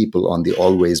 7 people on the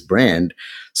Always brand,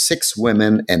 6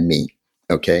 women and me,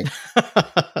 okay,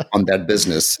 on that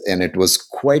business. And it was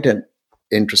quite an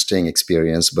interesting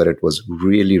experience, but it was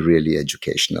really, really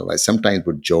educational. I sometimes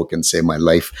would joke and say my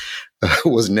life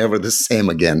was never the same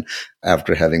again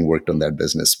after having worked on that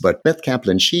business. But Beth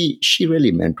Kaplan, she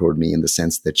really mentored me in the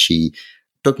sense that she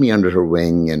took me under her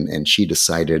wing and she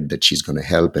decided that she's going to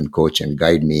help and coach and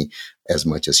guide me as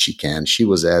much as she can. She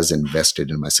was as invested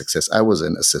in my success. I was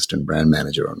an assistant brand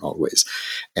manager on Always,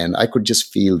 and I could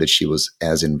just feel that she was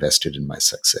as invested in my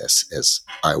success as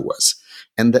I was.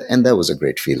 And that was a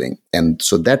great feeling. And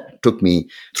so that took me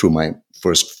through my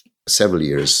first several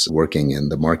years working in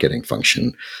the marketing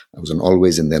function. I was on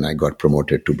Always, and then I got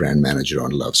promoted to brand manager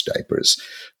on Love's Diapers.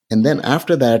 And then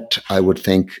after that, I would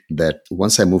think that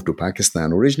once I moved to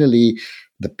Pakistan, originally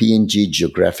the P&G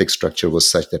geographic structure was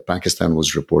such that Pakistan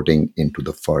was reporting into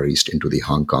the Far East, into the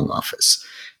Hong Kong office.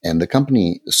 And the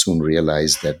company soon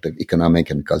realized that the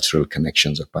economic and cultural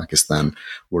connections of Pakistan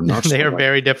were not they are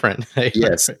very different.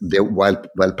 Yes. While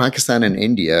Pakistan and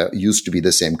India used to be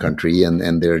the same country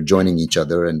and they're joining each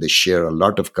other and they share a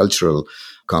lot of cultural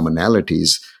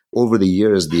commonalities, over the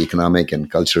years, the economic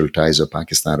and cultural ties of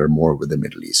Pakistan are more with the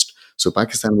Middle East. So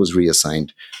Pakistan was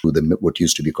reassigned to what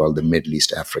used to be called the Middle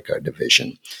East Africa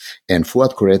division. And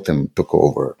Fuad Quretem took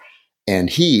over. And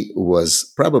he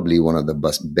was probably one of the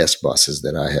best bosses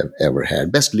that I have ever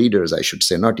had. Best leaders, I should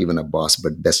say, not even a boss,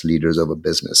 but best leaders of a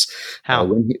business. How?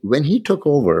 When he took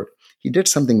over, he did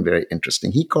something very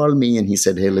interesting. He called me and he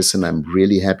said, "Hey, listen, I'm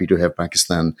really happy to have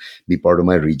Pakistan be part of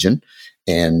my region.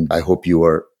 And I hope you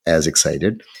are as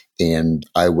excited. And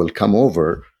I will come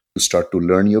over to start to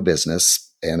learn your business.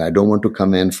 And I don't want to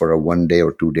come in for a 1 day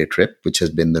or 2 day trip, which has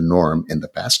been the norm in the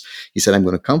past." He said, "I'm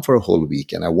going to come for a whole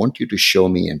week and I want you to show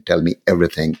me and tell me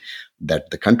everything that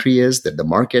the country is, that the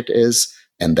market is,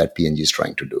 and that P&G is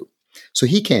trying to do." So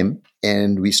he came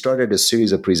and we started a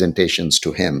series of presentations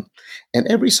to him. And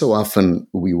every so often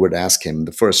we would ask him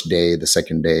the first day, the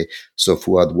second day, "So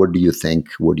Fuad, what do you think?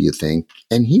 What do you think?"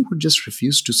 And he would just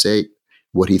refuse to say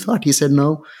what he thought. He said,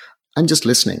 "No, I'm just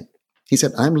listening." He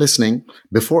said, "I'm listening.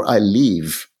 Before I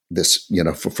leave this,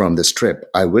 from this trip,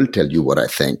 I will tell you what I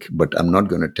think, but I'm not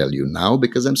going to tell you now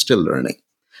because I'm still learning."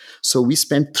 So we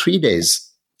spent 3 days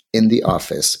in the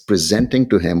office presenting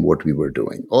to him what we were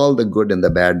doing, all the good and the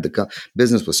bad. The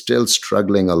business was still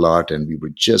struggling a lot and we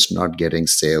were just not getting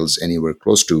sales anywhere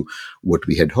close to what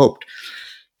we had hoped.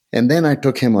 And then I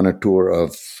took him on a tour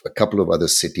of a couple of other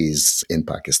cities in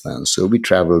Pakistan. So we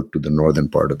traveled to the northern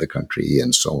part of the country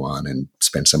and so on and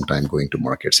spent some time going to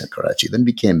markets in Karachi. Then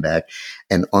we came back.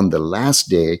 And on the last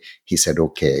day, he said,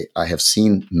 "Okay, I have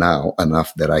seen now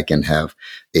enough that I can have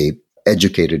a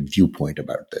educated viewpoint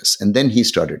about this." And then he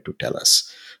started to tell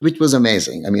us, which was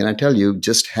amazing. I mean, I tell you,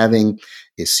 just having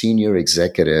a senior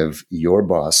executive, your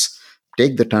boss,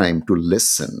 take the time to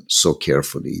listen so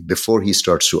carefully before he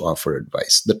starts to offer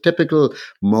advice. The typical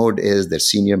mode is that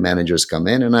senior managers come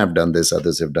in, and I've done this,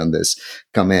 others have done this,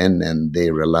 come in and they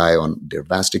rely on their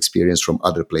vast experience from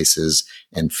other places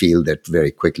and feel that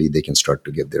very quickly they can start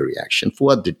to give their reaction.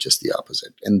 Fuad did just the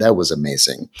opposite. And that was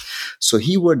amazing. So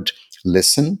he would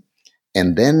listen,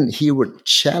 and then he would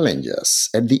challenge us.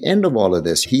 At the end of all of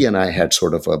this, he and I had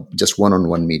sort of a just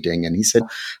one-on-one meeting. And he said,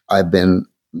 "I've been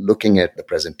looking at the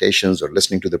presentations or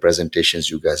listening to the presentations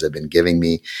you guys have been giving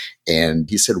me." And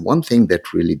he said, "One thing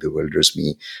that really bewilders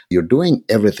me, you're doing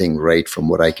everything right from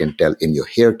what I can tell in your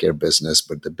hair care business,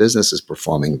 but the business is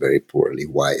performing very poorly.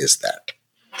 Why is that?"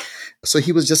 So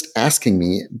he was just asking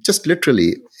me, just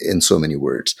literally in so many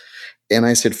words. And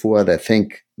I said, "Fuad, I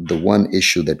think the one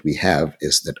issue that we have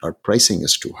is that our pricing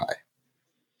is too high."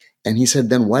 And he said,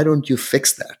 "Then why don't you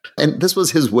fix that?" And this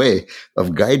was his way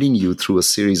of guiding you through a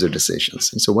series of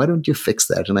decisions. And so, "Why don't you fix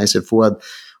that?" And I said, "Fuad,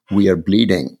 we are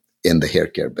bleeding in the hair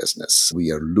care business. We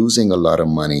are losing a lot of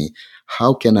money.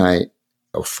 How can I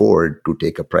afford to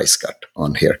take a price cut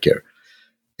on hair care?"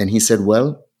 And he said,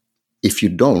 "Well, if you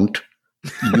don't,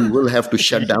 you will have to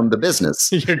shut down the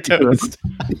business." You're toast.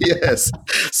 Yes.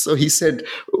 So he said,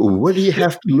 "What do you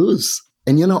have to lose?"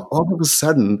 And, all of a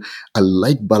sudden, a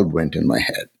light bulb went in my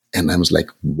head. And I was like,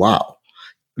 wow.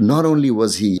 Not only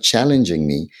was he challenging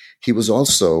me, he was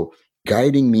also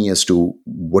guiding me as to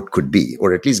what could be,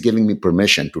 or at least giving me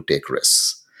permission to take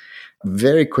risks.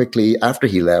 Very quickly after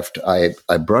he left, I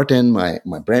brought in my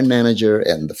brand manager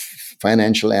and the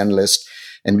financial analyst,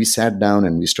 and we sat down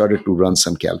and we started to run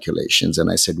some calculations.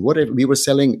 And I said, what if we were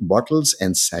selling bottles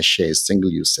and sachets,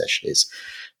 single-use sachets?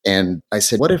 And I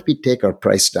said, what if we take our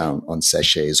price down on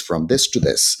sachets from this to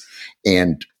this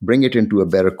and bring it into a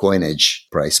better coinage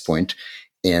price point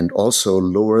and also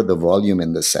lower the volume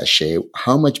in the sachet?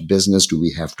 How much business do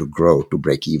we have to grow to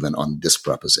break even on this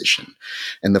proposition?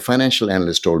 And the financial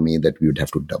analyst told me that we would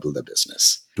have to double the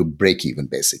business to break even,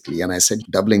 basically. And I said,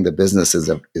 doubling the business is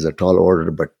a tall order,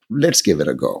 but let's give it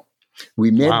a go. We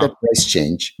made that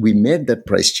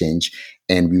price change.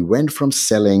 And we went from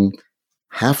selling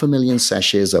 500,000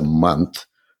 sachets a month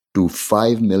to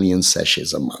 5 million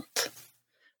sachets a month.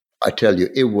 I tell you,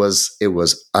 it was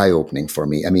eye-opening for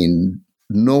me. I mean,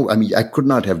 no, I mean, I could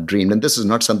not have dreamed. And this is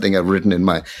not something I've written in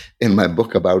my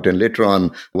book about. And later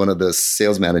on, one of the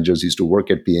sales managers who used to work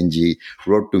at P&G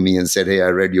wrote to me and said, "Hey, I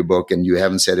read your book and you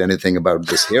haven't said anything about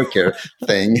this hair care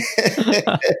thing."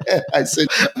 I said,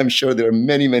 "I'm sure there are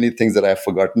many, many things that I've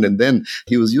forgotten." And then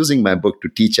he was using my book to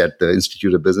teach at the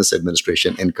Institute of Business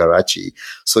Administration in Karachi.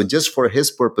 So just for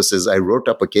his purposes, I wrote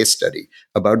up a case study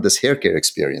about this hair care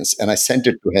experience and I sent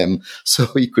it to him so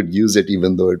he could use it,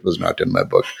 even though it was not in my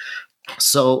book.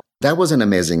 So that was an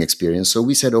amazing experience. So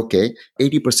we said, okay,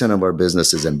 80% of our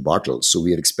business is in bottles. So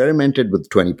we had experimented with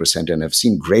 20% and have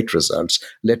seen great results.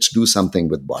 Let's do something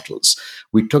with bottles.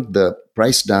 We took the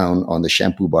price down on the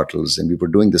shampoo bottles, and we were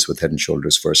doing this with Head and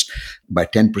Shoulders first, by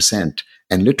 10%.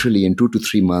 And literally in 2 to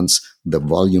 3 months, the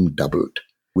volume doubled.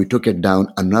 We took it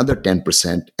down another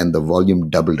 10% and the volume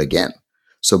doubled again.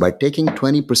 So by taking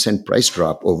 20% price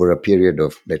drop over a period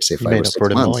of, let's say, 5 or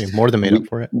 6 months, more than made up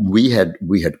for it. We had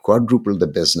quadrupled the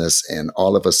business, and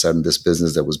all of a sudden this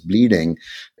business that was bleeding.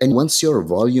 And once your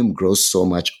volume grows so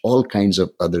much, all kinds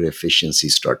of other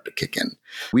efficiencies start to kick in.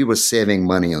 We were saving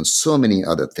money on so many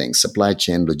other things, supply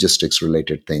chain, logistics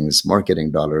related things,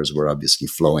 marketing dollars were obviously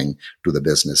flowing to the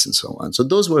business and so on. So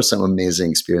those were some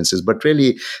amazing experiences. But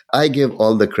really, I give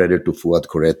all the credit to Fuad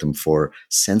Quretum for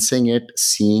sensing it,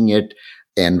 seeing it,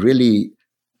 and really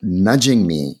nudging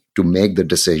me to make the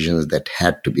decisions that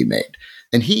had to be made.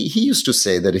 And he used to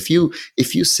say that if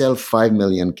you sell 5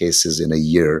 million cases in a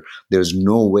year, there's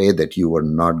no way that you are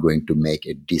not going to make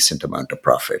a decent amount of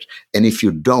profit. And if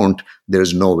you don't,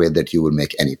 there's no way that you will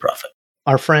make any profit.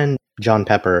 Our friend John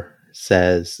Pepper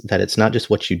says that it's not just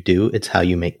what you do, it's how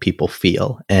you make people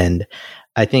feel. And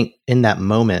I think in that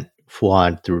moment,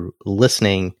 Fuad, through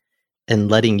listening and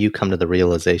letting you come to the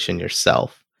realization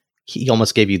yourself, he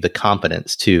almost gave you the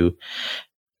confidence to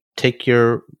take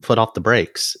your foot off the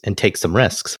brakes and take some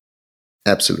risks.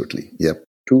 Absolutely. Yep.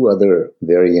 2 other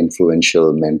very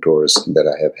influential mentors that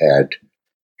I have had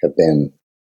have been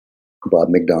Bob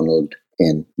McDonald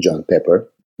and John Pepper.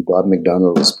 Bob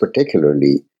McDonald was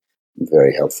particularly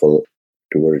very helpful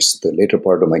towards the later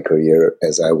part of my career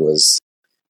as I was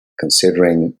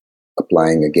considering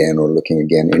applying again or looking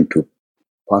again into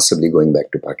possibly going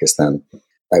back to Pakistan.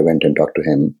 I went and talked to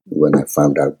him when I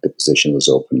found out the position was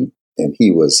open, and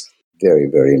he was very,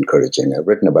 very encouraging. I've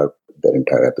written about that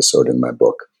entire episode in my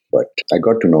book, but I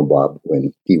got to know Bob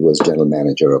when he was general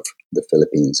manager of the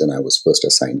Philippines and I was first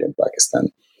assigned in Pakistan.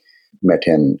 Met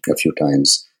him a few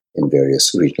times in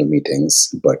various regional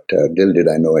meetings, but little did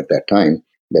I know at that time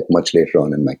that much later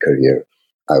on in my career,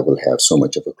 I will have so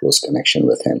much of a close connection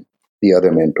with him. The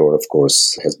other mentor, of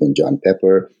course, has been John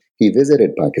Pepper. He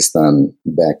visited Pakistan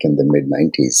back in the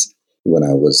mid-90s when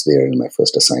I was there in my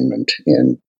first assignment.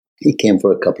 And he came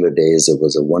for a couple of days. It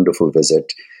was a wonderful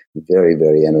visit, very,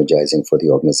 very energizing for the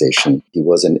organization. He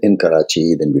wasn't in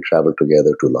Karachi. Then we traveled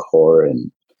together to Lahore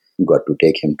and got to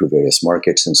take him to various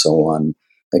markets and so on.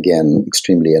 Again,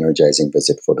 extremely energizing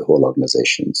visit for the whole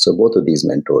organization. So both of these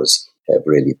mentors have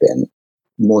really been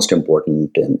most important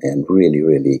and really,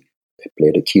 really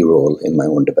played a key role in my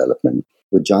own development.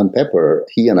 With John Pepper,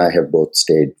 he and I have both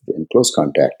stayed in close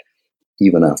contact.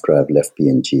 Even after I've left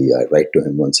P&G, I write to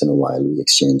him once in a while. We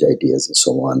exchange ideas and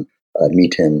so on. I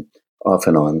meet him off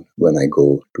and on when I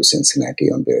go to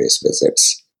Cincinnati on various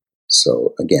visits.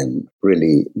 So again,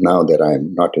 really, now that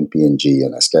I'm not in P&G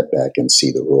and I step back and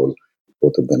see the role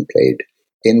both of them played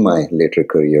in my later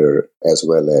career as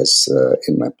well as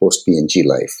in my post-P&G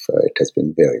life, it has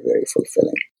been very, very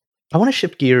fulfilling. I want to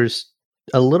shift gears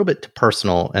a little bit to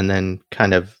personal and then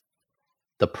kind of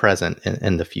the present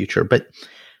and the future. But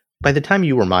by the time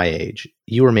you were my age,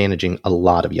 you were managing a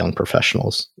lot of young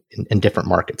professionals in different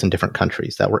markets, in different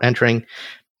countries that were entering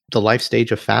the life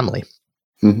stage of family.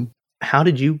 Mm-hmm. How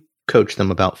did you coach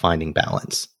them about finding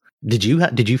balance? Did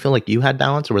you feel like you had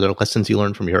balance, or were there lessons you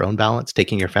learned from your own balance,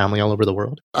 taking your family all over the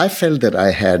world? I felt that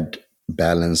I had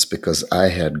balance because I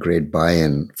had great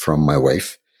buy-in from my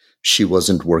wife. She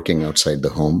wasn't working outside the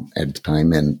home at the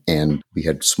time, and we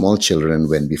had small children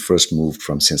when we first moved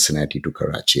from Cincinnati to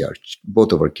Karachi.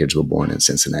 Both of our kids were born in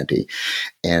Cincinnati.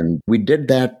 And we did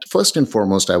that. First and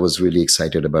foremost, I was really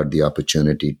excited about the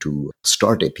opportunity to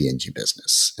start a P&G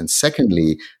business. And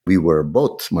secondly,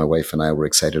 my wife and I were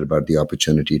excited about the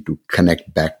opportunity to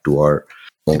connect back to our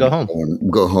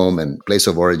go home and place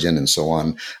of origin and so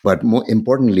on. But more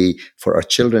importantly, for our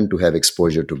children to have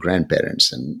exposure to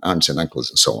grandparents and aunts and uncles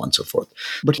and so on and so forth.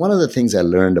 But one of the things I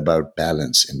learned about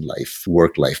balance in life,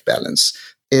 work-life balance,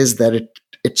 is that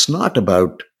it's not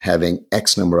about having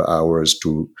X number of hours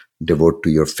to devote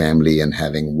to your family and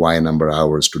having Y number of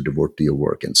hours to devote to your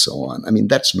work and so on. I mean,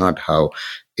 that's not how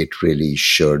it really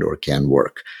should or can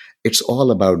work. It's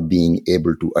all about being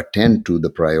able to attend to the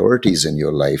priorities in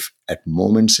your life at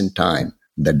moments in time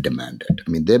that demand it. I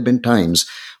mean, there have been times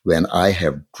when I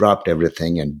have dropped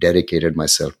everything and dedicated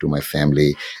myself to my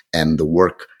family, and the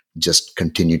work just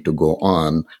continued to go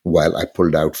on while I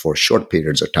pulled out for short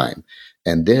periods of time.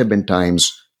 And there have been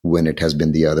times when it has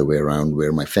been the other way around,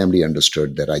 where my family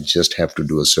understood that I just have to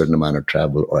do a certain amount of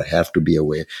travel or I have to be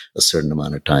away a certain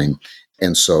amount of time.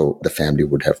 And so the family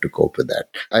would have to cope with that.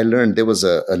 I learned there was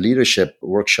a leadership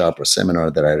workshop or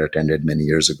seminar that I had attended many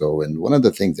years ago. And one of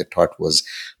the things they taught was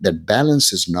that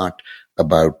balance is not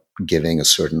about giving a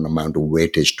certain amount of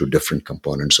weightage to different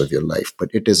components of your life, but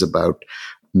it is about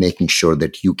making sure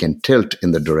that you can tilt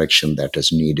in the direction that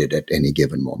is needed at any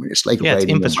given moment. It's like it's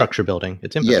infrastructure building.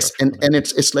 It's infrastructure. Yes, and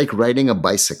it's like riding a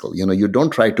bicycle. You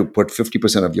don't try to put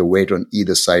 50% of your weight on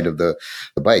either side of the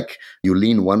bike. You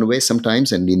lean one way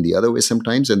sometimes and lean the other way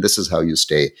sometimes, and this is how you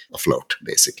stay afloat,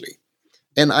 basically.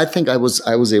 And I think I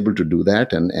was able to do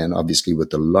that, and obviously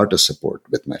with a lot of support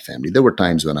with my family. There were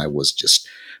times when I was just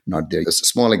not there. It's a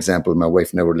small example. My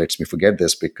wife never lets me forget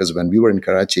this, because when we were in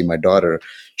Karachi, my daughter,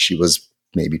 she was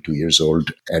maybe 2 years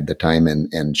old at the time.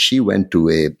 And she went to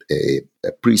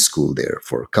a preschool there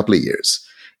for a couple of years.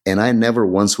 And I never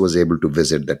once was able to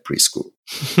visit that preschool.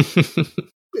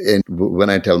 And when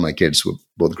I tell my kids, who are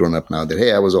both grown up now, that,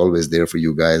 hey, I was always there for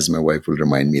you guys, my wife will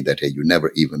remind me that, hey, you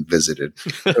never even visited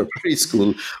a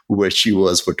preschool where she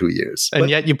was for 2 years. And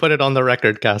yet you put it on the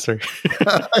record, Kasser.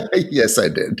 Yes, I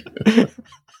did.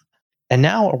 And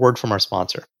now a word from our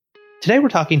sponsor. Today, we're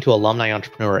talking to alumni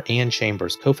entrepreneur Ann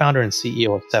Chambers, co-founder and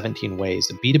CEO of 17 Ways,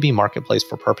 a B2B marketplace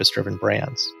for purpose-driven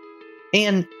brands.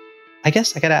 And I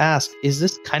guess I got to ask, is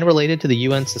this kind of related to the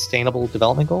UN Sustainable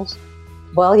Development Goals?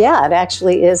 Well, yeah, it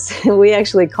actually is. We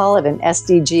actually call it an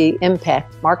SDG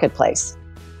impact marketplace.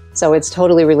 So it's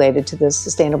totally related to the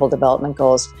Sustainable Development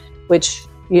Goals, which,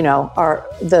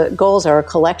 the goals are a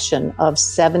collection of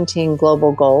 17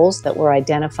 global goals that were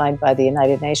identified by the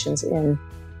United Nations in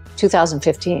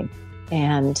 2015.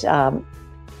 And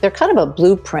they're kind of a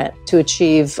blueprint to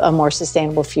achieve a more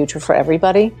sustainable future for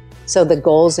everybody. So the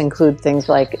goals include things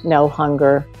like no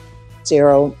hunger,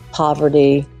 zero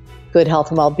poverty, good health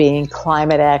and well-being,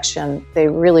 climate action. They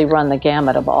really run the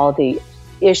gamut of all the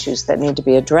issues that need to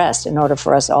be addressed in order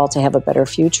for us all to have a better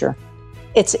future.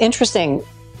 It's interesting,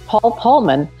 Paul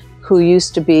Polman, who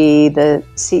used to be the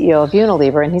CEO of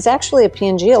Unilever, and he's actually a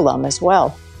P&G alum as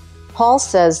well. Paul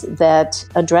says that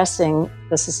addressing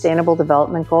the Sustainable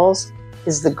Development Goals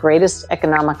is the greatest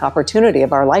economic opportunity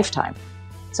of our lifetime.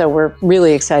 So we're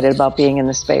really excited about being in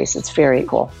the space. It's very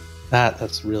cool.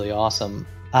 That's really awesome.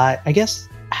 I guess,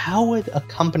 how would a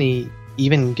company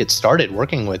even get started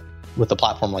working with a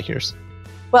platform like yours?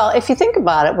 Well, if you think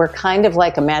about it, we're kind of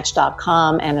like a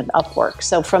Match.com and an Upwork.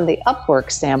 So from the Upwork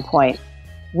standpoint,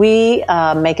 we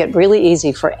make it really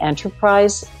easy for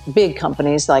enterprise, big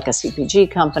companies like a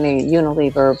CPG company,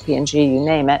 Unilever, P&G, you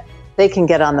name it. They can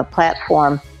get on the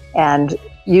platform, and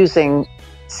using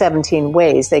 17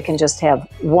 Ways, they can just have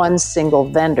one single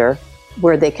vendor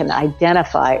where they can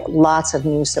identify lots of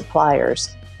new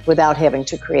suppliers without having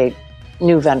to create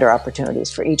new vendor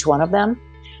opportunities for each one of them.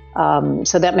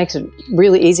 So that makes it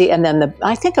really easy. And then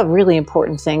I think a really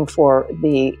important thing for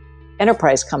the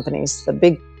enterprise companies, the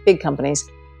big companies,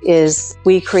 is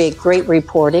we create great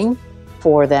reporting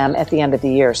for them at the end of the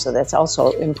year. So that's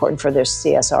also important for their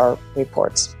CSR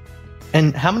reports.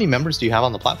 And how many members do you have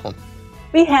on the platform?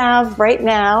 We have right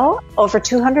now over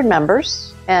 200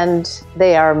 members, and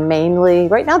they're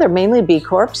mainly B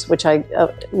Corps, which I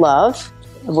love.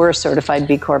 We're a certified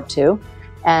B Corp too.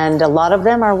 And a lot of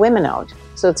them are women owned.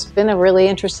 So it's been a really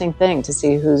interesting thing to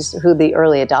see who the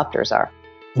early adopters are.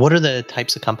 What are the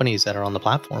types of companies that are on the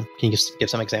platform? Can you just give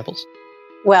some examples?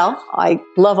 Well, I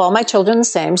love all my children the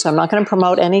same, so I'm not going to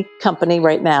promote any company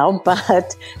right now,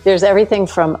 but there's everything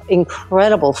from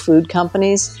incredible food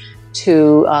companies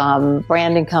to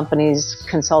branding companies,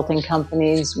 consulting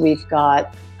companies. We've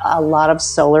got a lot of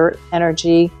solar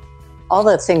energy, all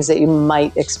the things that you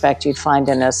might expect you'd find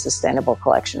in a sustainable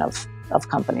collection of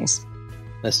companies.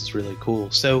 This is really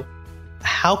cool. So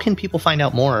how can people find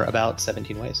out more about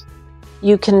 17 Ways?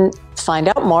 You can find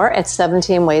out more at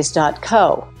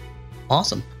 17ways.co.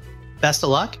 Awesome. Best of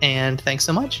luck, and thanks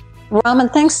so much. Raman,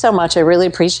 thanks so much. I really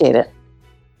appreciate it.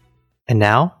 And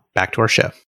now, back to our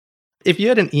show. If you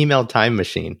had an email time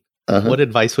machine, what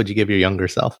advice would you give your younger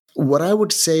self? What I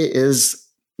would say is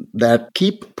that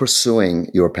keep pursuing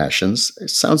your passions. It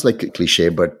sounds like a cliche,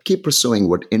 but keep pursuing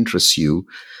what interests you,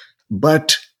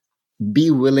 but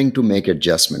be willing to make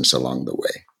adjustments along the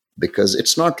way. Because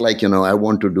it's not like, I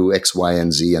want to do X, Y,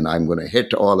 and Z, and I'm going to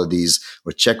hit all of these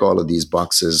or check all of these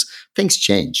boxes. Things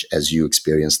change as you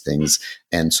experience things.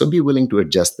 And so be willing to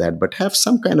adjust that, but have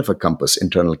some kind of a compass,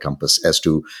 internal compass, as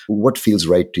to what feels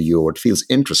right to you, what feels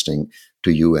interesting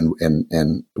to you,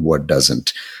 and what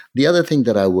doesn't. The other thing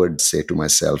that I would say to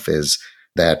myself is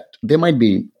that there might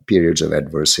be periods of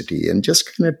adversity, and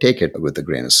just kind of take it with a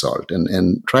grain of salt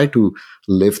and try to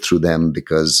live through them,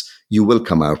 because you will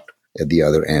come out at the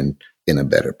other end in a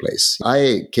better place.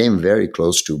 I came very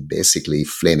close to basically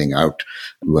flaming out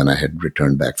when I had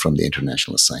returned back from the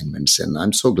international assignments. And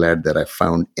I'm so glad that I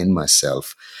found in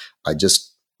myself, I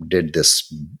just did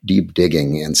this deep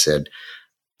digging and said,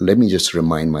 let me just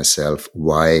remind myself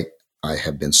why I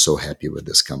have been so happy with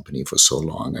this company for so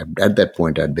long. At that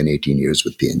point, I'd been 18 years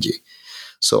with P&G.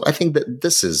 So I think that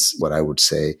this is what I would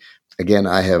say. Again,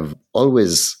 I have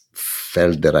always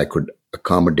felt that I could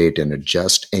accommodate and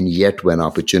adjust. And yet when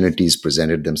opportunities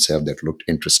presented themselves that looked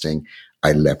interesting,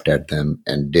 I leapt at them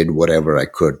and did whatever I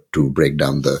could to break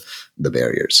down the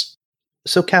barriers.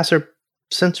 So Kasser,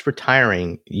 since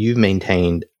retiring, you've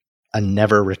maintained a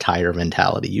never retire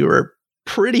mentality. You were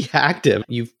pretty active.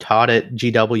 You've taught at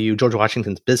GW, George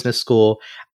Washington's Business School.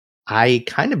 I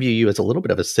kind of view you as a little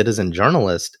bit of a citizen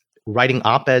journalist, writing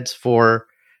op-eds for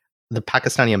the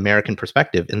Pakistani American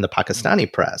perspective in the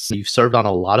Pakistani press. You've served on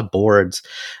a lot of boards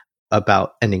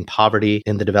about ending poverty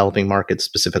in the developing markets,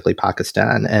 specifically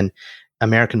Pakistan, and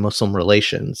American Muslim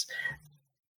relations.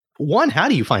 One, how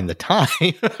do you find the time?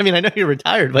 I mean, I know you're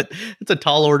retired, but it's a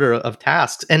tall order of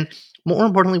tasks. And more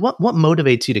importantly, what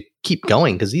motivates you to keep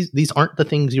going? Because these aren't the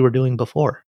things you were doing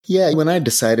before. Yeah, when I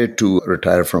decided to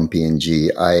retire from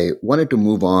P&G, I wanted to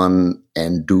move on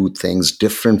and do things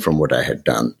different from what I had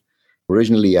done.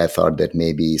 Originally, I thought that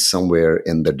maybe somewhere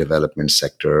in the development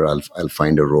sector, I'll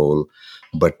find a role.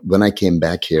 But when I came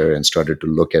back here and started to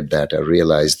look at that, I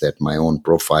realized that my own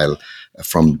profile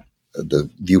from the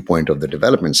viewpoint of the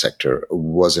development sector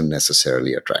wasn't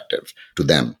necessarily attractive to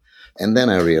them. And then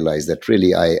I realized that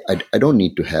really I don't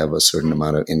need to have a certain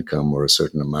amount of income or a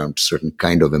certain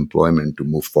kind of employment to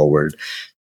move forward.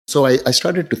 So I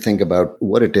started to think about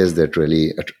what it is that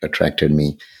really attracted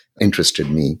me, interested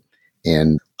me.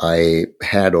 And I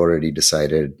had already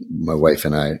decided, my wife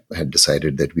and I had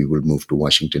decided that we would move to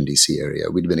Washington, D.C.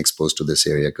 area. We'd been exposed to this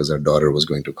area because our daughter was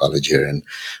going to college here and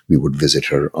we would visit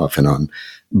her off and on.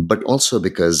 But also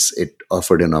because it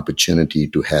offered an opportunity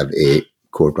to have a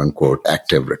quote unquote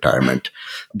active retirement.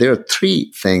 There are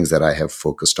three things that I have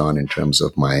focused on in terms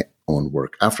of my own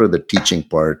work. After the teaching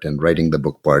part and writing the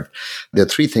book part, there are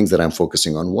three things that I'm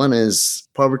focusing on. One is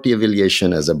poverty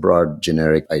alleviation as a broad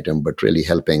generic item, but really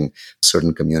helping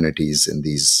certain communities in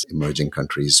these emerging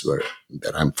countries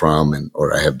that I'm from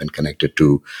or I have been connected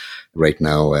to. Right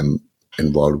now, I'm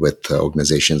involved with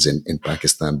organizations in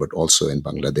Pakistan, but also in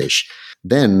Bangladesh.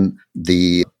 Then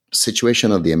the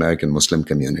situation of the American Muslim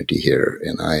community here.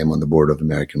 And I am on the board of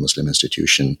American Muslim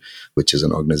Institution, which is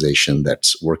an organization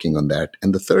that's working on that.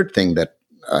 And the third thing that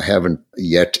I haven't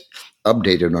yet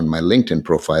updated on my LinkedIn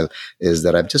profile is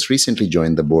that I've just recently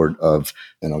joined the board of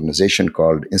an organization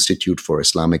called Institute for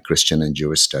Islamic, Christian, and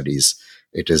Jewish Studies.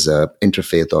 It is an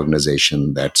interfaith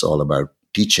organization that's all about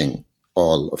teaching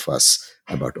all of us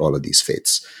about all of these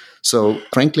faiths. So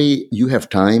frankly, you have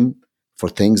time for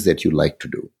things that you like to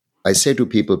do. I say to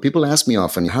people ask me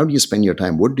often, how do you spend your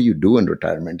time? What do you do in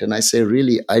retirement? And I say,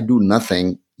 really, I do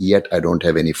nothing, yet I don't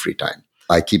have any free time.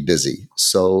 I keep busy.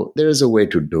 So there is a way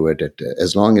to do it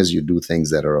as long as you do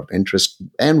things that are of interest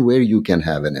and where you can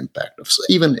have an impact,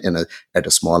 even at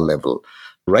a small level.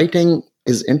 Writing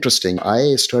is interesting.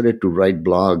 I started to write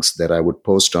blogs that I would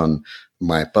post on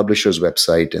my publisher's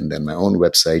website and then my own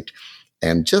website.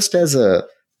 And just as a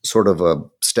sort of a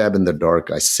stab in the dark,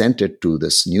 I sent it to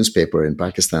this newspaper in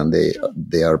Pakistan.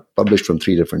 They are published from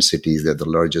 3 different cities. They're the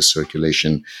largest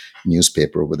circulation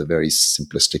newspaper with a very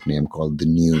simplistic name called The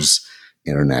News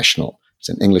International. It's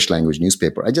an English language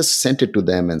newspaper. I just sent it to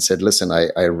them and said, listen,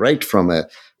 I write from a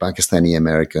Pakistani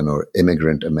American or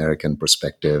immigrant American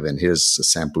perspective, and here's a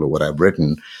sample of what I've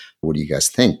written. What do you guys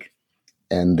think?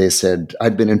 And they said,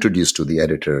 I'd been introduced to the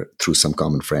editor through some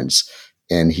common friends.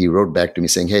 And he wrote back to me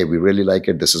saying, hey, we really like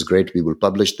it. This is great. We will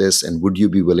publish this. And would you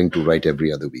be willing to write every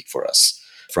other week for us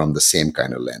from the same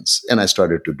kind of lens? And I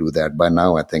started to do that. By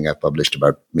now, I think I've published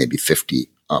about maybe 50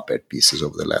 op-ed pieces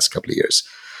over the last couple of years.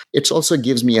 It also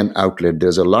gives me an outlet.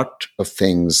 There's a lot of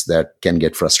things that can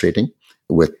get frustrating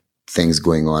with things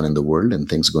going on in the world and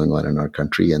things going on in our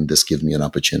country. And this gives me an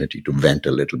opportunity to vent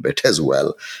a little bit as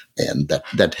well. And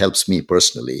that helps me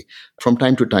personally. From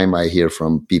time to time, I hear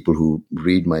from people who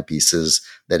read my pieces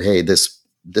that, hey, this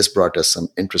this brought us some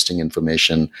interesting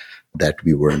information that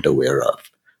we weren't aware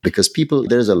of. Because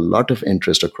there's a lot of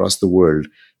interest across the world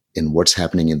in what's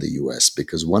happening in the US,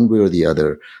 because one way or the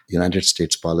other, United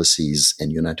States policies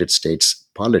and United States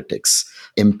politics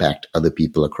impact other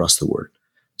people across the world.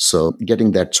 So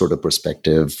getting that sort of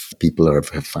perspective, people have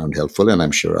found helpful, and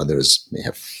I'm sure others may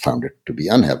have found it to be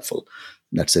unhelpful.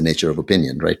 That's the nature of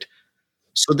opinion, right?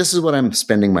 So this is what I'm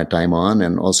spending my time on,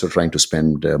 and also trying to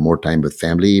spend more time with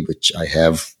family, which I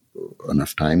have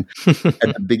enough time.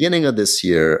 At the beginning of this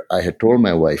year, I had told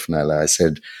my wife, Naila, I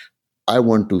said, I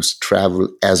want to travel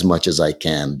as much as I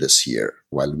can this year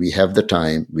while we have the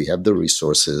time, we have the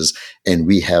resources, and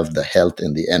we have the health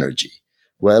and the energy.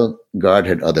 Well, God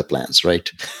had other plans, right?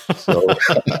 So,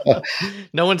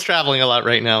 no one's traveling a lot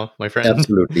right now, my friend.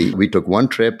 Absolutely. We took one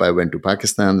trip. I went to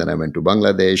Pakistan, then I went to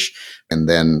Bangladesh, and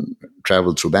then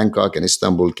traveled through Bangkok and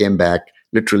Istanbul, came back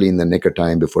literally in the nick of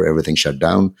time before everything shut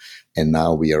down. And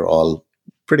now we are all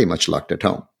pretty much locked at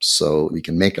home. So we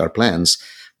can make our plans,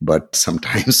 but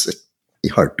sometimes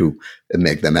it's hard to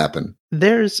make them happen.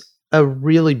 There's a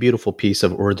really beautiful piece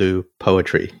of Urdu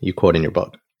poetry you quote in your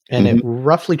book. And it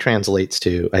roughly translates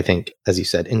to, I think, as you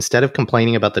said, instead of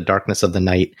complaining about the darkness of the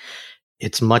night,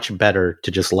 it's much better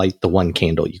to just light the one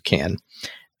candle you can.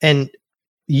 And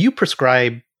you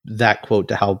prescribe that quote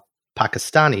to how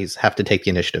Pakistanis have to take the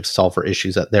initiative to solve for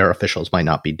issues that their officials might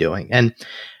not be doing. And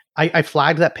I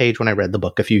flagged that page when I read the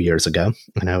book a few years ago,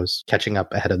 and I was catching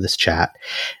up ahead of this chat.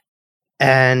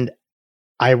 And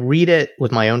I read it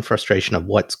with my own frustration of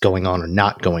what's going on or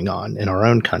not going on in our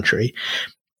own country.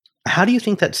 How do you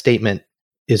think that statement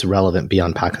is relevant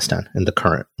beyond Pakistan in the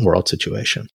current world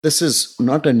situation? This is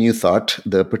not a new thought.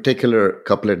 The particular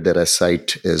couplet that I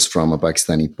cite is from a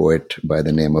Pakistani poet by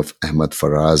the name of Ahmad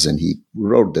Faraz, and he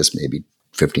wrote this maybe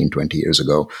 15, 20 years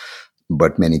ago.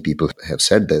 But many people have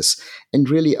said this. And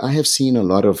really, I have seen a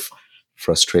lot of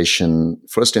frustration,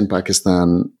 first in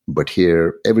Pakistan, but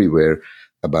here, everywhere,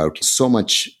 about so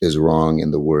much is wrong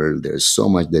in the world. There's so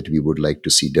much that we would like to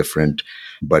see different,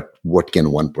 but what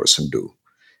can one person do?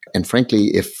 And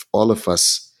frankly, if all of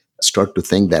us start to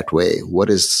think that way, what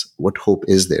hope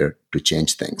is there to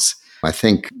change things? I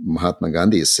think Mahatma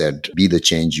Gandhi has said, be the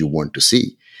change you want to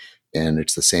see. And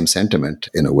it's the same sentiment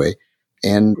in a way.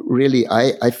 And really,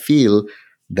 I feel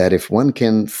that if one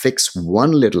can fix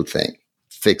one little thing,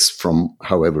 fix from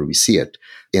however we see it,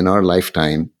 in our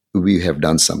lifetime, we have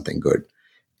done something good.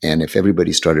 And if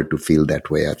everybody started to feel that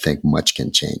way, I think much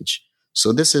can change.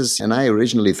 So this is, and I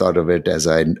originally thought of it as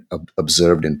I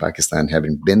observed in Pakistan,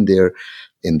 having been there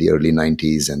in the early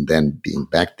 90s and then being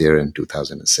back there in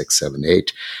 2006, 7,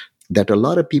 8, that a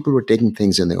lot of people were taking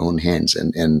things in their own hands,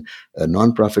 and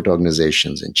nonprofit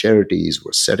organizations and charities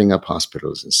were setting up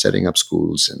hospitals and setting up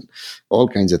schools, and all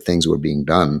kinds of things were being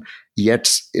done.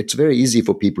 Yet it's very easy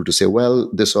for people to say,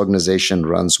 well, this organization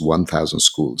runs 1,000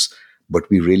 schools, but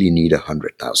we really need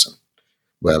 100,000.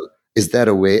 Well, is that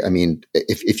a way? I mean,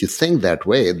 if you think that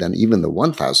way, then even the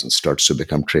 1,000 starts to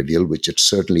become trivial, which it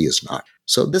certainly is not.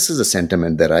 So this is a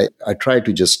sentiment that I try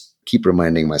to just keep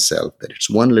reminding myself that it's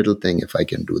one little thing. If I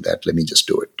can do that, let me just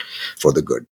do it for the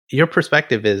good. Your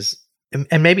perspective is,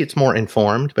 and maybe it's more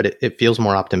informed, but it feels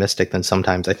more optimistic than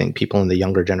sometimes I think people in the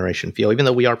younger generation feel, even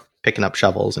though we are picking up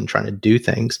shovels and trying to do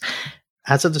things.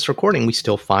 As of this recording, we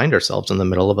still find ourselves in the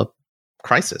middle of a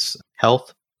crisis,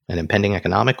 health, an impending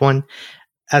economic one.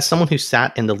 As someone who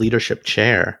sat in the leadership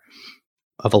chair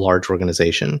of a large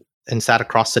organization and sat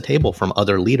across the table from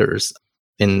other leaders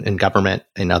in government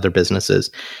and other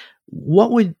businesses,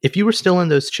 if you were still in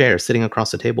those chairs sitting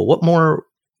across the table, what more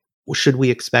should we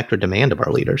expect or demand of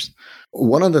our leaders?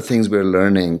 One of the things we're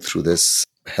learning through this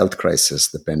health crisis,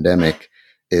 the pandemic,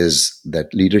 is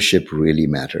that leadership really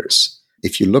matters.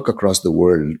 If you look across the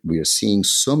world, we are seeing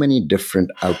so many different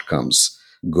outcomes,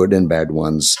 good and bad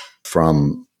ones,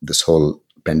 from this whole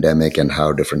pandemic and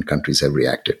how different countries have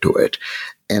reacted to it.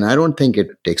 And I don't think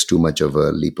it takes too much of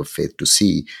a leap of faith to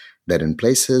see that in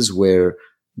places where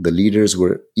the leaders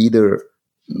were either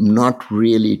not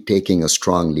really taking a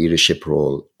strong leadership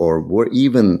role or were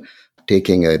even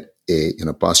taking a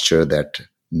posture that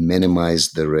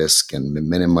minimized the risk and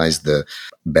minimized the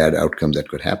bad outcomes that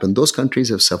could happen, those countries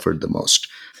have suffered the most.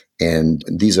 And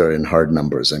these are in hard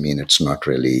numbers. I mean, it's not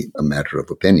really a matter of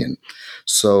opinion.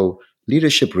 So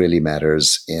leadership really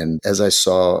matters. And as I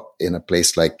saw in a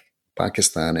place like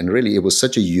Pakistan, and really it was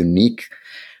such a unique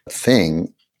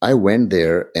thing, I went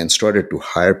there and started to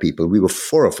hire people.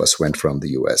 4 of us went from the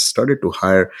US, started to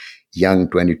hire young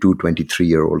 22,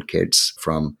 23-year-old kids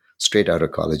from straight out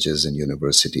of colleges and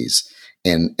universities.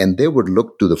 And they would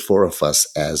look to the four of us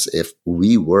as if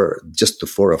we were, just the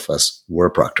four of us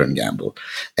were Procter & Gamble.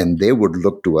 And they would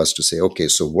look to us to say, okay,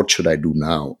 so what should I do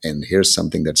now? And here's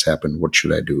something that's happened. What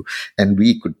should I do? And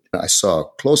I saw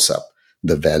close up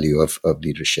the value of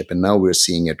leadership. And now we're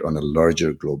seeing it on a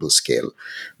larger global scale,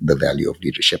 the value of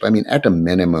leadership. I mean, at a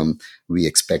minimum, we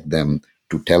expect them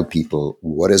to tell people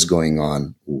what is going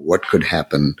on, what could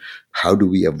happen, how do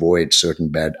we avoid certain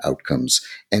bad outcomes,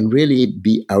 and really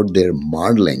be out there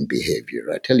modeling behavior.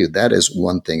 I tell you, that is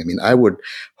one thing. I mean, I would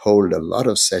hold a lot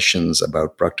of sessions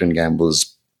about Procter &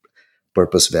 Gamble's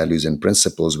purpose, values, and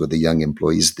principles with the young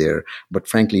employees there. But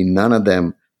frankly, none of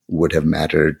them would have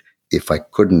mattered if I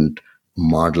couldn't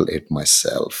model it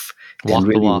myself. Walk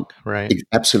the walk, right?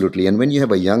 Absolutely. And when you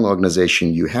have a young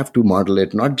organization, you have to model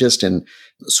it not just in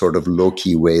sort of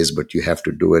low-key ways, but you have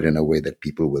to do it in a way that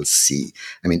people will see.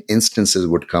 I mean, instances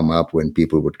would come up when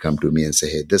people would come to me and say,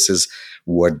 hey, this is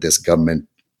what this government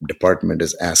department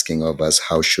is asking of us.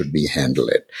 How should we handle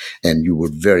it? And you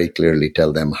would very clearly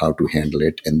tell them how to handle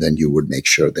it. And then you would make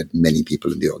sure that many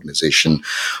people in the organization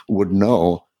would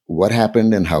know what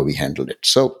happened and how we handled it.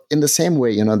 So in the same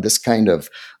way, this kind of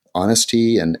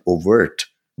honesty and overt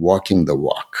walking the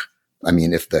walk. I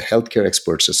mean, if the healthcare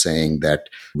experts are saying that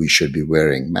we should be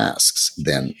wearing masks,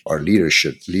 then our leaders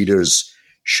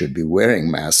should be wearing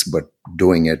masks, but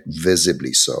doing it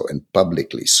visibly so and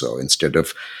publicly so, instead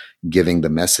of giving the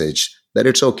message that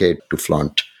it's okay to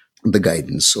flaunt the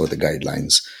guidance or the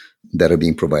guidelines that are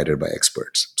being provided by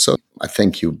experts. So I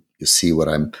think you see what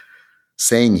I'm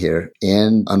saying here.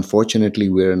 And unfortunately,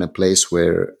 we're in a place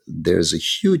where there's a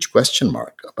huge question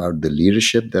mark about the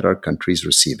leadership that our country is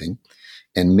receiving,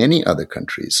 and many other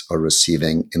countries are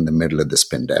receiving in the middle of this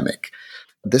pandemic.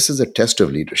 This is a test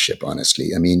of leadership, honestly.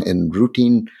 I mean, in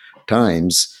routine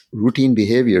times, routine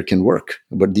behavior can work,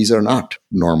 but these are not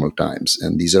normal times.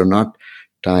 And these are not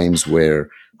times where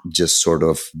just sort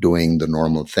of doing the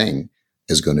normal thing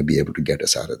is going to be able to get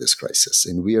us out of this crisis.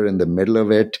 And we are in the middle of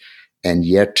it, and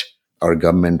yet our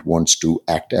government wants to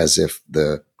act as if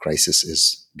the crisis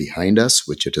is behind us,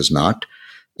 which it is not.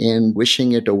 And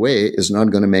wishing it away is not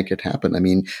going to make it happen. I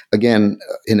mean, again,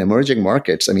 in emerging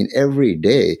markets, I mean, every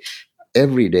day,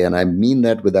 and I mean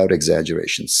that without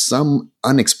exaggeration, some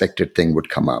unexpected thing would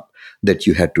come up that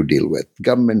you had to deal with,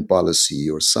 government policy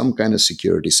or some kind of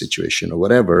security situation or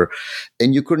whatever.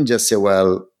 And you couldn't just say,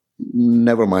 well,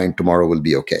 never mind, tomorrow will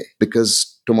be okay,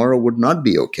 because tomorrow would not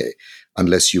be okay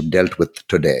unless you dealt with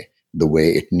today the way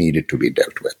it needed to be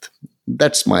dealt with.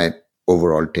 That's my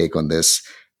overall take on this.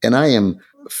 And I am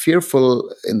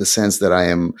fearful in the sense that I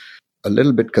am a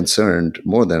little bit concerned,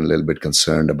 more than a little bit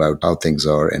concerned, about how things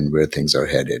are and where things are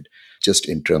headed, just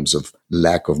in terms of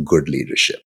lack of good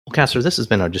leadership. Well, Castor, this has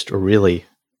been just a really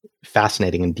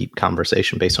fascinating and deep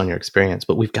conversation based on your experience,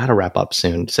 but we've got to wrap up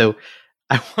soon. So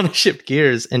I want to shift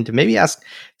gears and to maybe ask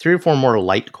 3 or 4 more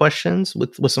light questions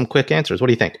with some quick answers. What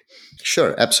do you think?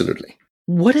 Sure, absolutely.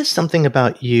 What is something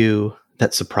about you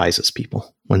that surprises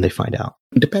people when they find out?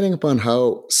 Depending upon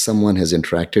how someone has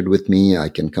interacted with me, I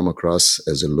can come across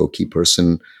as a low-key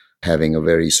person, having a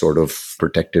very sort of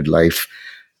protected life.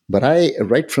 But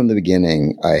right from the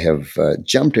beginning, I have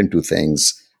jumped into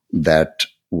things that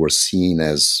were seen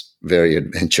as very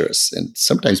adventurous. And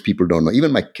sometimes people don't know.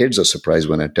 Even my kids are surprised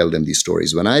when I tell them these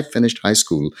stories. When I finished high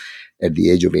school at the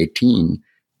age of 18,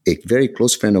 a very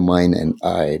close friend of mine and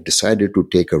I decided to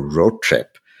take a road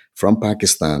trip from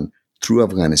Pakistan through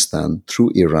Afghanistan,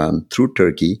 through Iran, through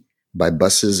Turkey, by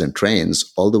buses and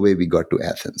trains, all the way we got to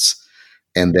Athens,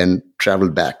 and then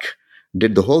traveled back.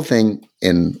 Did the whole thing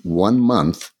in 1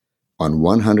 month on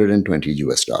 $120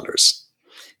 US.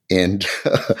 And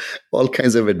all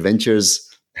kinds of adventures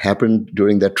happened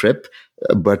during that trip.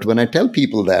 But when I tell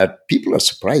people that, people are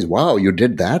surprised. Wow, you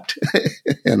did that?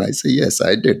 And I say, yes,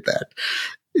 I did that.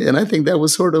 And I think that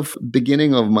was sort of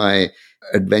beginning of my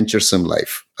adventuresome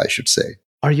life, I should say.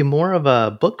 Are you more of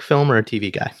a book, film, or a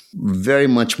TV guy? Very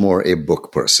much more a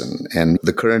book person. And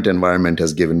the current environment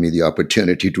has given me the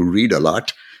opportunity to read a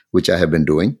lot, which I have been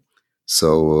doing.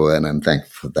 So, and I'm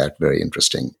thankful for that. Very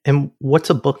interesting. And what's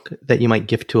a book that you might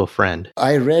gift to a friend?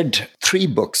 I read 3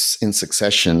 books in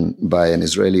succession by an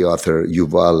Israeli author,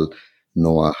 Yuval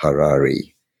Noah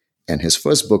Harari. And his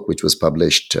first book, which was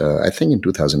published, I think in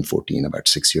 2014, about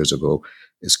 6 years ago,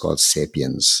 is called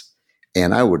Sapiens.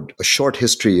 And a short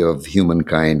history of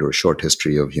humankind or short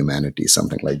history of humanity,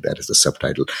 something like that is the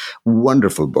subtitle.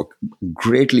 Wonderful book,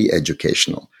 greatly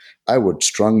educational. I would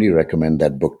strongly recommend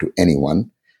that book to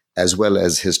anyone, as well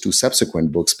as his 2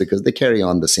 subsequent books, because they carry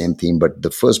on the same theme. But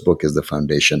the first book is the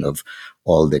foundation of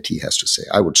all that he has to say.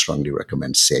 I would strongly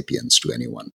recommend Sapiens to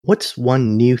anyone. What's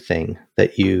one new thing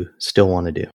that you still want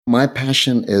to do? My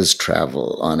passion is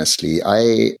travel, honestly.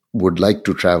 I would like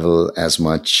to travel as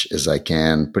much as I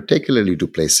can, particularly to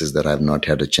places that I've not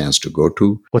had a chance to go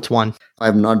to. What's one?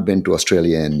 I've not been to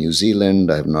Australia and New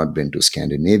Zealand. I have not been to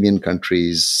Scandinavian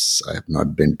countries. I have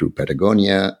not been to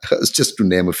Patagonia, just to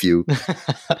name a few.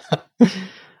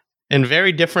 In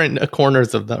very different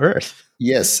corners of the earth.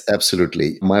 Yes,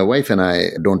 absolutely. My wife and I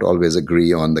don't always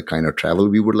agree on the kind of travel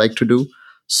we would like to do.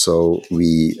 So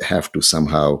we have to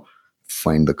somehow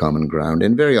find the common ground.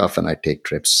 And very often I take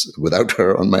trips without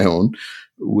her on my own,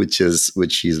 which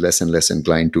she's less and less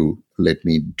inclined to let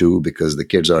me do because the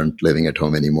kids aren't living at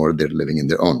home anymore. They're living in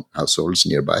their own households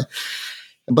nearby.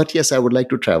 But yes, I would like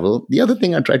to travel. The other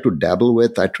thing I try to dabble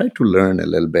with, I try to learn a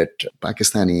little bit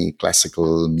Pakistani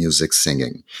classical music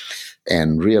singing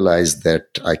and realize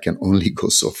that I can only go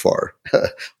so far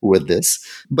with this.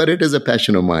 But it is a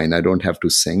passion of mine. I don't have to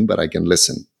sing, but I can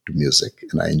listen to music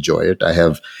and I enjoy it. I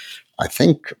have, I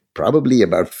think, probably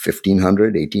about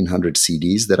 1,500, 1,800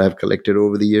 CDs that I've collected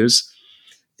over the years.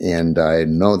 And I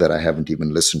know that I haven't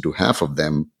even listened to half of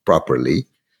them properly.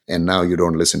 And now you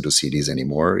don't listen to CDs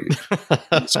anymore.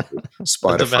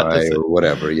 Spotify or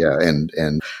whatever. Yeah.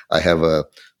 And I have a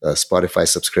Spotify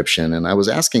subscription. And I was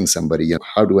asking somebody,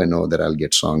 how do I know that I'll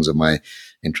get songs of my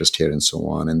interest here and so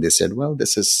on? And they said, well,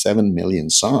 this is 7 million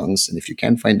songs. And if you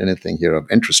can't find anything here of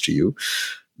interest to you,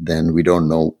 then we don't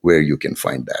know where you can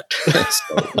find that.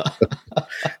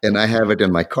 And I have it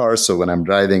in my car. So when I'm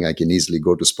driving, I can easily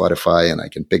go to Spotify and I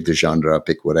can pick the genre,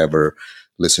 pick whatever,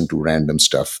 listen to random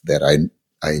stuff that I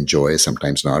enjoy.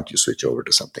 Sometimes not. You switch over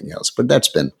to something else. But that's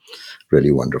been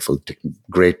really wonderful.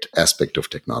 Great aspect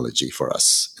of technology for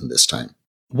us in this time.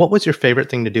 What was your favorite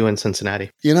thing to do in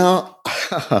Cincinnati?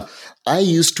 I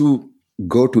used to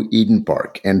go to Eden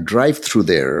Park and drive through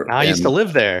there. I used to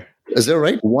live there. Is that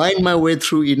right? Wind my way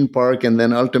through Eden Park and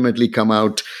then ultimately come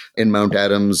out in Mount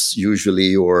Adams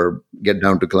usually, or get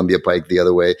down to Columbia Pike the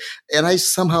other way. And I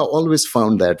somehow always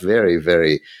found that very,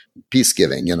 very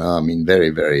peace-giving, very,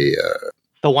 very...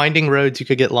 the winding roads you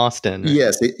could get lost in. Right?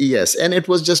 Yes. And it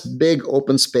was just big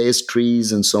open space,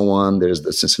 trees and so on. There's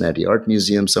the Cincinnati Art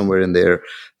Museum somewhere in there.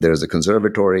 There's a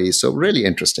conservatory. So really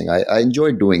interesting. I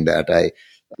enjoyed doing that. I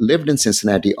lived in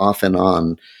Cincinnati off and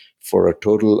on for a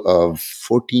total of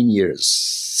 16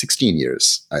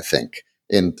 years, I think,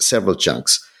 in several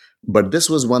chunks. But this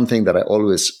was one thing that I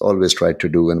always tried to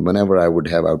do. And whenever I would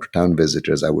have out of town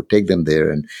visitors, I would take them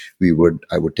there and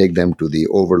I would take them to the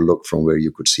overlook from where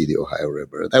you could see the Ohio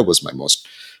River. That was my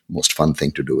most fun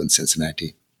thing to do in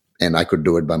Cincinnati. And I could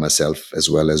do it by myself as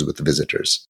well as with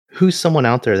visitors. Who's someone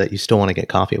out there that you still want to get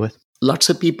coffee with?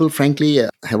 Lots of people, frankly,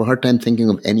 have a hard time thinking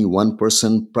of any one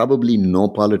person, probably no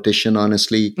politician,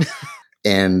 honestly,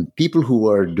 and people who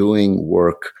are doing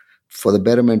work for the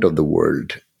betterment of the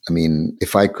world. I mean,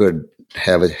 if I could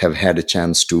have had a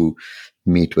chance to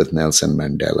meet with Nelson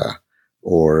Mandela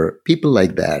or people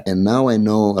like that. And now I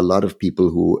know a lot of people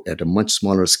who at a much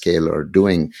smaller scale are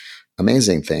doing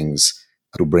amazing things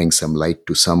to bring some light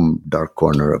to some dark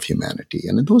corner of humanity.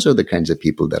 And those are the kinds of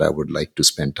people that I would like to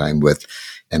spend time with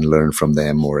and learn from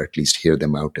them, or at least hear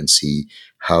them out and see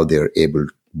how they're able,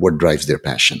 what drives their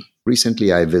passion.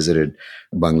 Recently, I visited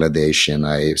Bangladesh and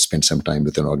I spent some time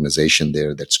with an organization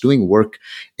there that's doing work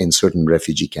in certain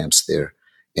refugee camps there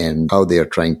and how they are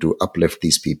trying to uplift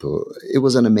these people. It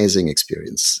was an amazing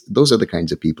experience. Those are the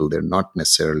kinds of people. They're not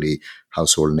necessarily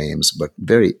household names, but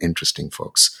very interesting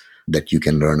folks that you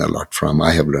can learn a lot from.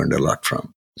 I have learned a lot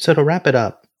from. So to wrap it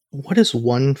up, what is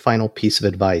one final piece of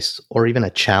advice or even a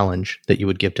challenge that you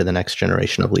would give to the next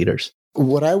generation of leaders?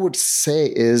 What I would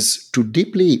say is to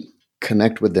deeply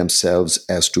connect with themselves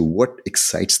as to what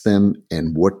excites them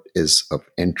and what is of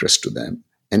interest to them.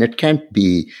 And it can't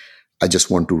be, I just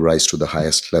want to rise to the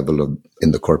highest level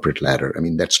in the corporate ladder. I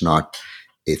mean, that's not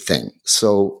a thing.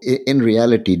 So in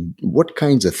reality, what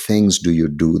kinds of things do you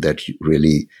do that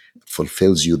really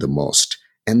fulfills you the most?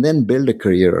 And then build a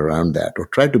career around that, or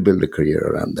try to build a career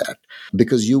around that,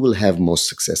 because you will have most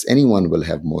success. Anyone will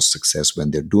have most success when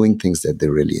they're doing things that they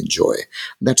really enjoy.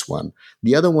 That's one.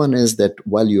 The other one is that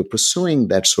while you're pursuing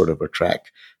that sort of a track,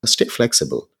 stay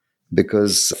flexible,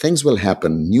 because things will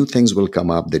happen. New things will come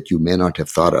up that you may not have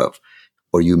thought of,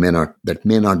 or that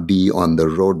may not be on the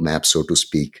roadmap, so to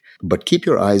speak. But keep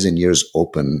your eyes and ears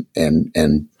open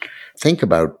and think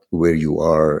about where you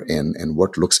are and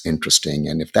what looks interesting.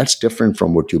 And if that's different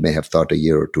from what you may have thought a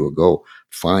year or two ago,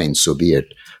 fine, so be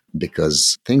it,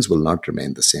 because things will not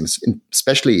remain the same,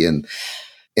 especially in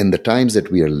the times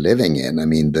that we are living in. I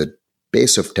mean, the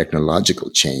pace of technological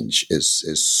change is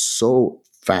so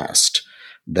fast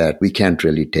that we can't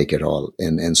really take it all.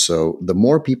 And so the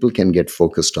more people can get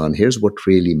focused on, here's what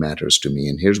really matters to me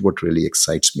and here's what really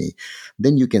excites me,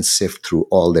 then you can sift through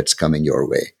all that's coming your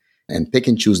way and pick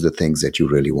and choose the things that you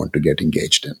really want to get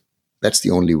engaged in. That's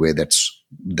the only way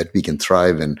that we can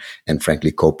thrive and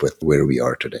frankly cope with where we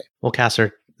are today. Well,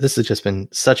 Kasser, this has just been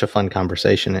such a fun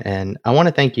conversation. And I want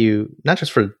to thank you, not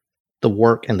just for the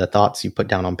work and the thoughts you put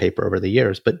down on paper over the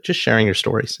years, but just sharing your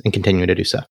stories and continuing to do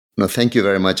so. No, thank you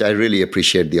very much. I really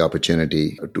appreciate the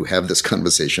opportunity to have this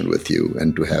conversation with you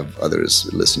and to have others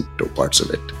listen to parts of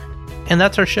it. And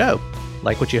that's our show.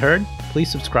 Like what you heard?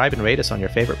 Please subscribe and rate us on your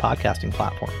favorite podcasting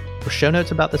platform. For show notes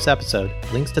about this episode,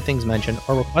 links to things mentioned,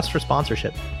 or requests for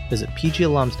sponsorship, visit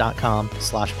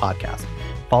pgalums.com/podcast.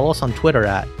 Follow us on Twitter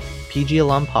at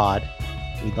pgalumpod.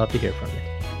 We'd love to hear from you.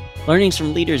 Learnings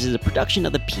from Leaders is a production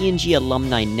of the P&G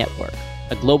Alumni Network,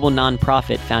 a global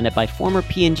nonprofit founded by former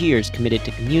P&Gers committed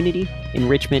to community,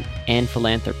 enrichment, and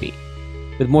philanthropy.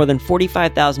 With more than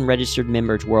 45,000 registered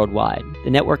members worldwide, the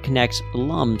network connects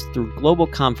alums through global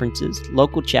conferences,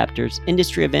 local chapters,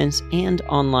 industry events, and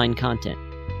online content.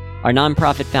 Our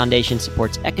nonprofit foundation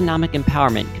supports economic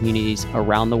empowerment communities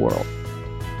around the world.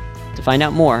 To find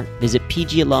out more, visit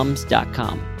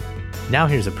pgalums.com. Now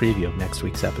here's a preview of next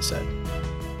week's episode.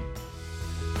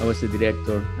 I was a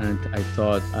director and I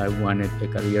thought I wanted a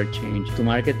career change to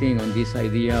marketing on this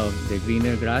idea of the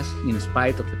greener grass, in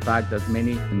spite of the fact that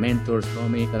many mentors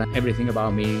told me that everything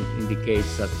about me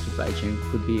indicates that supply chain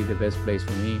could be the best place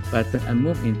for me. But I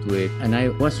moved into it and I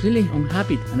was really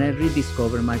unhappy, and I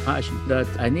rediscovered my passion that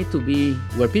I need to be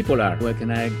where people are. Where can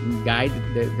I guide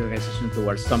the organization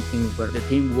towards something where the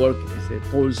teamwork is the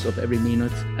pulse of every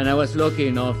minute? And I was lucky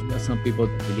enough that some people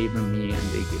believed in me and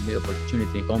they gave me the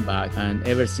opportunity to come back. And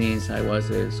ever since, I was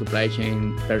a supply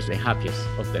chain person, the happiest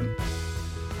of them.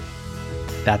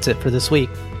 That's it for this week.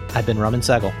 I've been Raman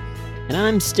Sehgal. And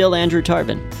I'm still Andrew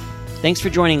Tarvin. Thanks for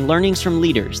joining Learnings from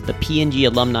Leaders, the P&G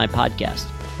Alumni Podcast.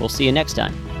 We'll see you next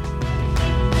time.